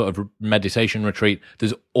some sort of meditation retreat.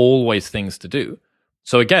 There's always things to do.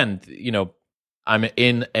 So again, I'm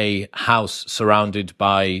in a house surrounded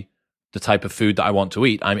by the type of food that I want to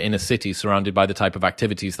eat. I'm in a city surrounded by the type of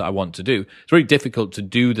activities that I want to do. It's very difficult to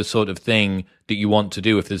do the sort of thing that you want to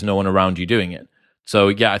do if there's no one around you doing it. So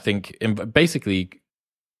yeah, I think basically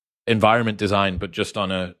environment design, but just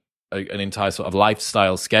on an entire sort of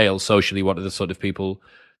lifestyle scale, socially, what are the sort of people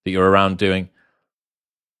that you're around doing?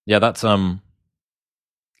 Yeah, that's it'll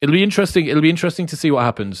be interesting. It'll be interesting to see what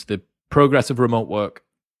happens. The progress of remote work,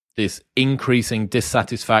 this increasing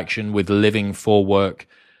dissatisfaction with living for work.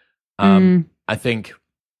 I think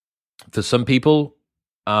for some people,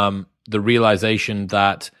 the realization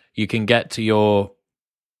that you can get to your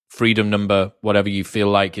freedom number, whatever you feel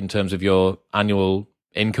like in terms of your annual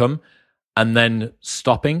income, and then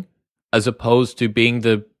stopping, as opposed to being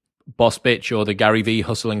the boss bitch or the Gary V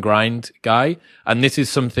hustle and grind guy. And this is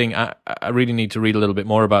something I really need to read a little bit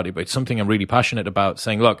more about it, but it's something I'm really passionate about,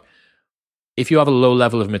 saying, look, if you have a low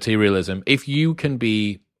level of materialism, if you can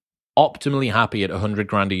be optimally happy at 100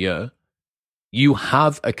 grand a year, you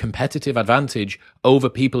have a competitive advantage over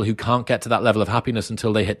people who can't get to that level of happiness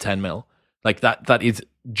until they hit 10 mil. Like that is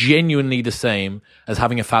genuinely the same as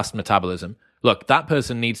having a fast metabolism. Look, that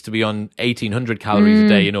person needs to be on 1,800 calories a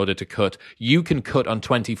day in order to cut. You can cut on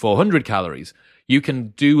 2,400 calories. You can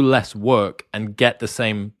do less work and get the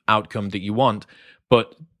same outcome that you want.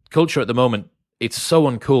 But culture at the moment, it's so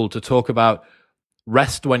uncool to talk about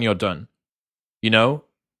rest when you're done. You know,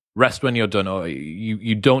 rest when you're done, or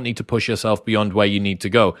you don't need to push yourself beyond where you need to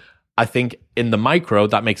go. I think in the micro,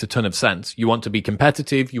 that makes a ton of sense. You want to be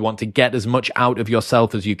competitive. You want to get as much out of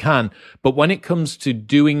yourself as you can. But when it comes to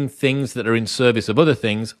doing things that are in service of other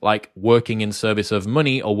things, like working in service of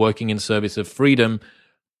money or working in service of freedom,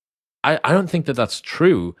 I don't think that that's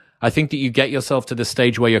true. I think that you get yourself to the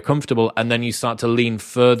stage where you're comfortable, and then you start to lean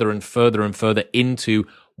further and further and further into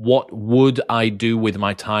what would I do with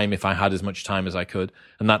my time if I had as much time as I could?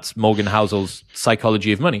 And that's Morgan Housel's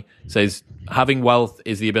Psychology of Money. It says having wealth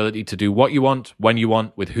is the ability to do what you want, when you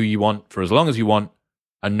want, with who you want, for as long as you want,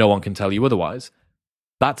 and no one can tell you otherwise.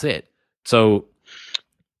 That's it. So,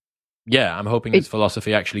 yeah, I'm hoping his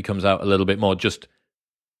philosophy actually comes out a little bit more just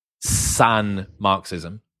san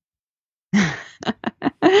Marxism.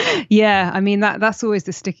 Yeah, I mean that's always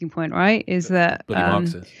the sticking point, right? Is that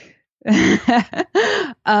Marxist.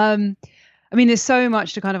 I mean, there's so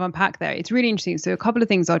much to kind of unpack there. It's really interesting. So a couple of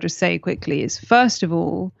things I'll just say quickly is, first of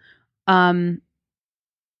all, you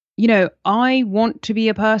know, I want to be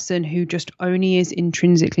a person who just only is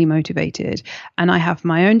intrinsically motivated, and I have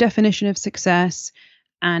my own definition of success,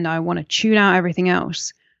 and I want to tune out everything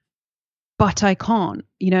else, but I can't.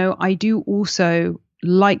 You know, I do also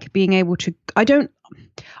like being able to, I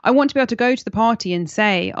want to be able to go to the party and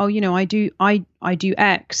say, oh, you know, I do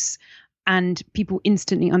X, and people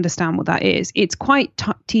instantly understand what that is. It's quite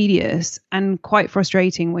tedious and quite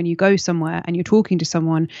frustrating when you go somewhere and you're talking to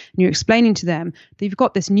someone and you're explaining to them that you've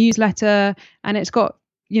got this newsletter and it's got,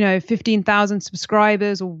 you know, 15,000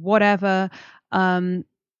 subscribers or whatever. And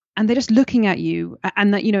they're just looking at you,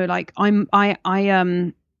 and that, you know, like I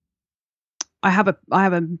have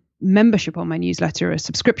a membership on my newsletter, a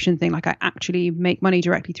subscription thing. Like I actually make money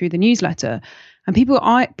directly through the newsletter, and people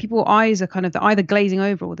eyes are kind of, they're either glazing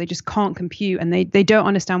over or they just can't compute, and they don't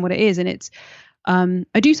understand what it is. And it's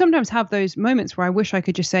I do sometimes have those moments where I wish I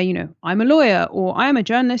could just say, you know, I'm a lawyer, or I am a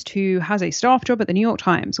journalist who has a staff job at the New York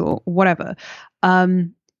Times, or whatever,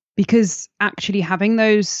 because actually having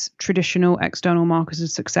those traditional external markers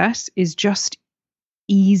of success is just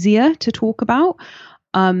easier to talk about.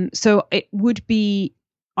 So I would be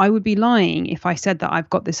lying if I said that I've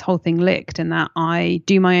got this whole thing licked and that I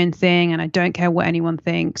do my own thing and I don't care what anyone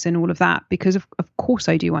thinks and all of that, because of course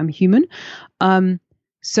I do. I'm human.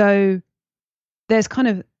 So there's kind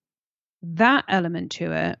of that element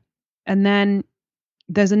to it. And then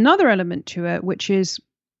there's another element to it, which is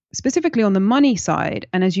specifically on the money side.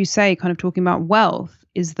 And as you say, kind of talking about wealth,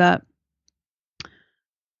 is that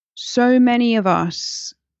so many of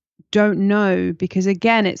us don't know, because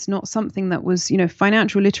again, it's not something that was, you know,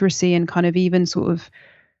 financial literacy and kind of even sort of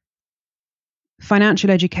financial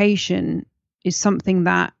education is something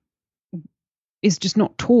that is just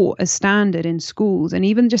not taught as standard in schools. And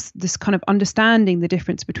even just this kind of understanding the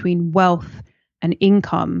difference between wealth and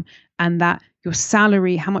income, and that your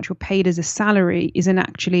salary, how much you're paid as a salary, isn't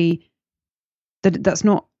actually that's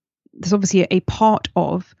obviously a part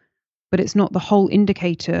of, but it's not the whole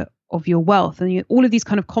indicator of your wealth. And all of these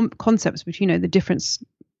kind of concepts, which, you know, the difference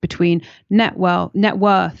between net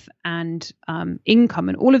worth and income,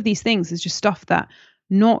 and all of these things is just stuff that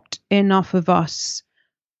not enough of us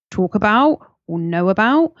talk about or know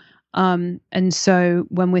about. And so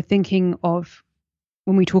when we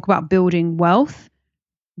talk about building wealth,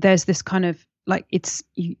 there's this kind of like, it's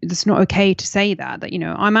not okay to say that, you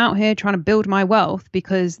know, I'm out here trying to build my wealth,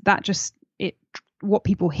 because that just, what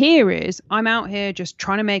people hear is, I'm out here just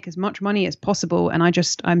trying to make as much money as possible, and I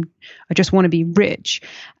just want to be rich,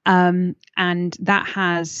 and that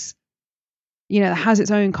has, you know, it has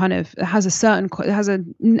its own kind of, it has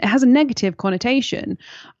a negative connotation,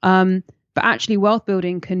 but actually wealth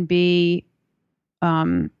building can be,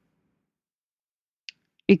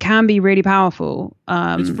 it can be really powerful.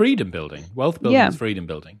 It's freedom building. Wealth building is freedom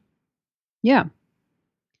building. Yeah.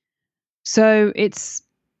 So it's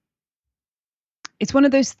one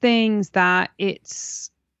of those things that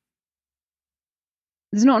it's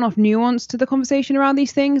there's not enough nuance to the conversation around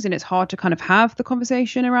these things, and it's hard to kind of have the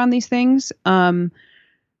conversation around these things.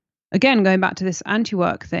 Again, going back to this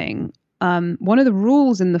anti-work thing, one of the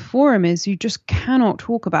rules in the forum is you just cannot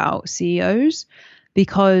talk about CEOs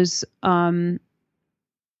because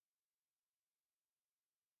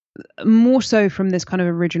more so from this kind of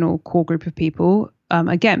original core group of people,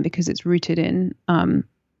 again, because it's rooted in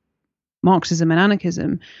Marxism and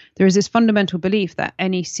anarchism, there is this fundamental belief that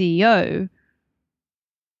any CEO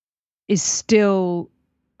is still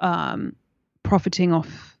profiting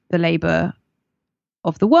off the labor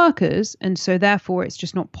of the workers, and so therefore it's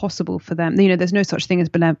just not possible for them. There's no such thing as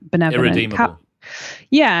benevolent. Irredeemable.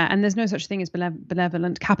 And there's no such thing as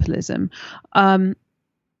benevolent capitalism,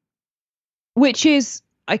 which is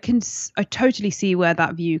I totally see where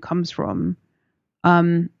that view comes from,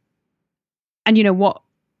 and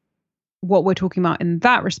what we're talking about in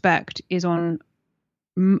that respect is on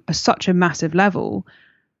such a massive level.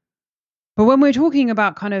 But when we're talking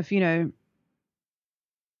about kind of,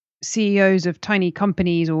 CEOs of tiny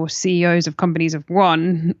companies or CEOs of companies of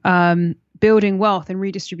one, building wealth and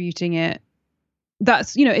redistributing it,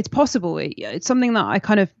 that's, it's possible. It's something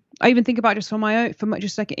that I even think about just on my own,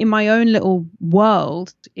 just like in my own little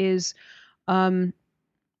world is, so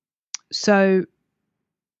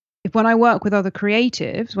if when I work with other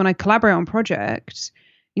creatives, when I collaborate on projects,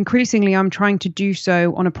 increasingly I'm trying to do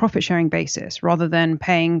so on a profit sharing basis rather than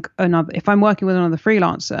paying if I'm working with another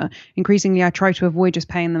freelancer, increasingly I try to avoid just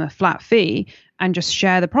paying them a flat fee and just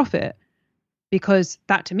share the profit, because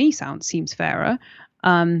that to me seems fairer.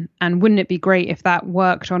 And wouldn't it be great if that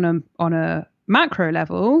worked on a macro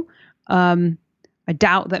level? I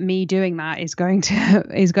doubt that me doing that is going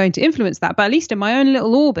to influence that, but at least in my own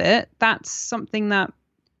little orbit, that's something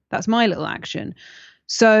that's my little action.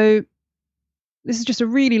 So this is just a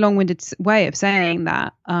really long-winded way of saying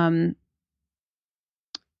that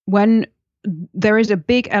when there is a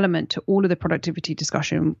big element to all of the productivity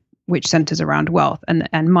discussion which centers around wealth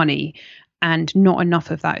and money, and not enough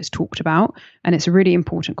of that is talked about, and it's a really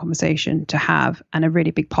important conversation to have and a really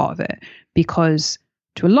big part of it, because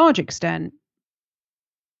to a large extent,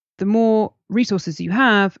 the more resources you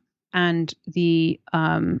have and the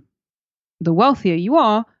wealthier you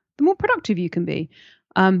are, the more productive you can be.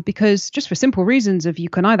 Because just for simple reasons of you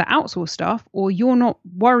can either outsource stuff or you're not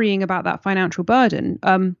worrying about that financial burden.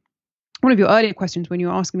 One of your earlier questions when you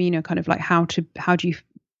were asking me, kind of like how do you,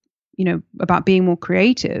 about being more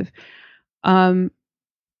creative, something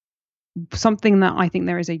that I think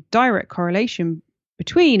there is a direct correlation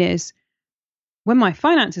between is when my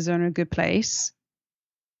finances are in a good place,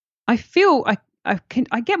 I feel I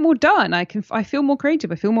get more done. I feel more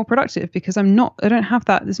creative. I feel more productive because I don't have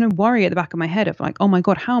that. There's no worry at the back of my head of like, oh my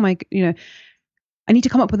God, how am I, I need to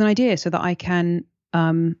come up with an idea so that I can,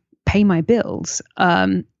 pay my bills.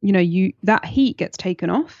 That heat gets taken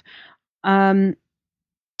off.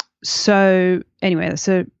 So anyway, that's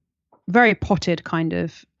a very potted kind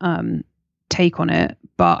of, take on it,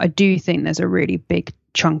 but I do think there's a really big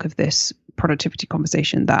chunk of this productivity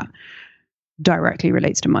conversation that directly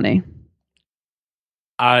relates to money.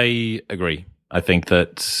 I agree. I think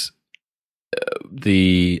that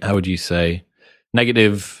how would you say,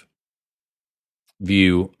 negative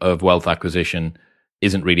view of wealth acquisition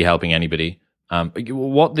isn't really helping anybody.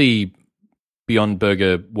 What the Beyond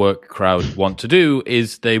Burger work crowd want to do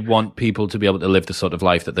is they want people to be able to live the sort of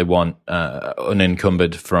life that they want,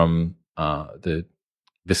 unencumbered from the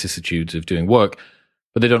vicissitudes of doing work,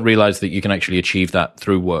 but they don't realize that you can actually achieve that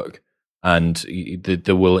through work. And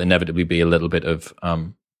there will inevitably be a little bit of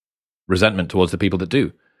resentment towards the people that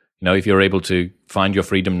do. If you're able to find your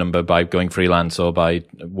freedom number by going freelance or by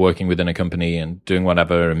working within a company and doing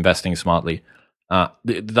whatever, investing smartly,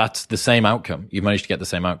 that's the same outcome. You've managed to get the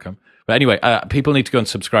same outcome. But anyway, people need to go and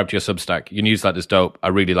subscribe to your Substack. Your newsletter's dope. I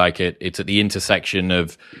really like it. It's at the intersection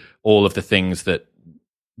of all of the things that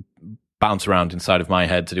bounce around inside of my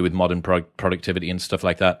head to do with modern productivity and stuff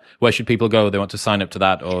like that. Where should people go? They want to sign up to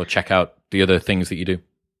that or check out the other things that you do?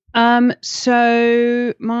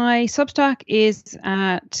 So my Substack is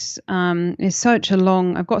at,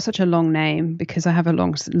 I've got such a long name because I have a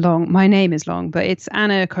long, my name is long, but it's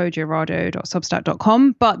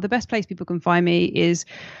annacodgerado.substack.com. But the best place people can find me is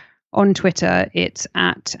on Twitter. It's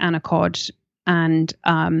at AnnaCod, and,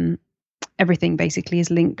 everything basically is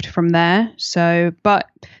linked from there. So, but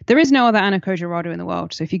there is no other Anna Codgerado in the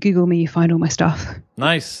world. So if you Google me, you find all my stuff.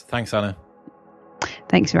 Nice. Thanks, Anna.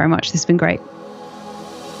 Thanks very much. This has been great.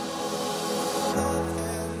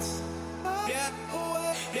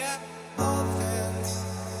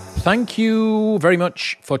 Thank you very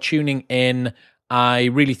much for tuning in. I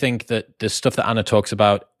really think that the stuff that Anna talks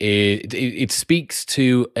about, it speaks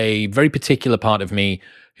to a very particular part of me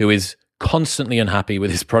who is constantly unhappy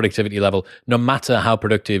with his productivity level, no matter how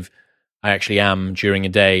productive I actually am during a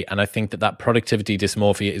day. And I think that productivity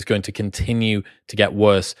dysmorphia is going to continue to get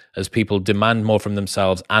worse as people demand more from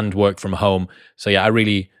themselves and work from home. So yeah, I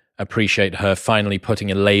really appreciate her finally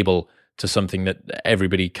putting a label to something that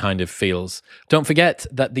everybody kind of feels. Don't forget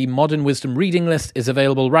that the Modern Wisdom reading list is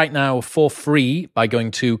available right now for free by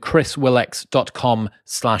going to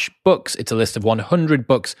chriswillx.com/books. It's a list of 100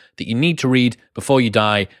 books that you need to read before you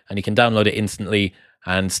die, and you can download it instantly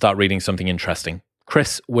and start reading something interesting.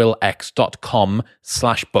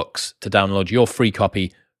 chriswillx.com/books to download your free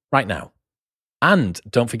copy right now. And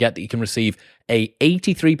don't forget that you can receive a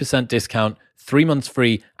 83% discount, 3 months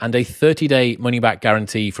free, and a 30-day money-back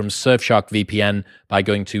guarantee from Surfshark VPN by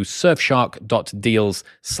going to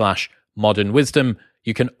surfshark.deals/modernwisdom.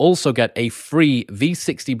 You can also get a free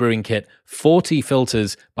V60 brewing kit, 40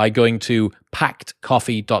 filters, by going to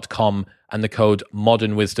packedcoffee.com and the code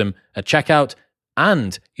modernwisdom at checkout.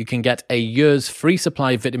 And you can get a year's free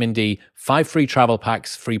supply of vitamin D, 5 free travel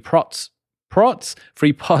packs, free pots,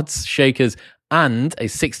 shakers, and a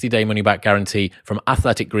 60-day money-back guarantee from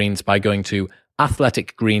Athletic Greens by going to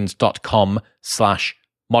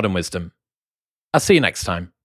athleticgreens.com/modernwisdom. I'll see you next time.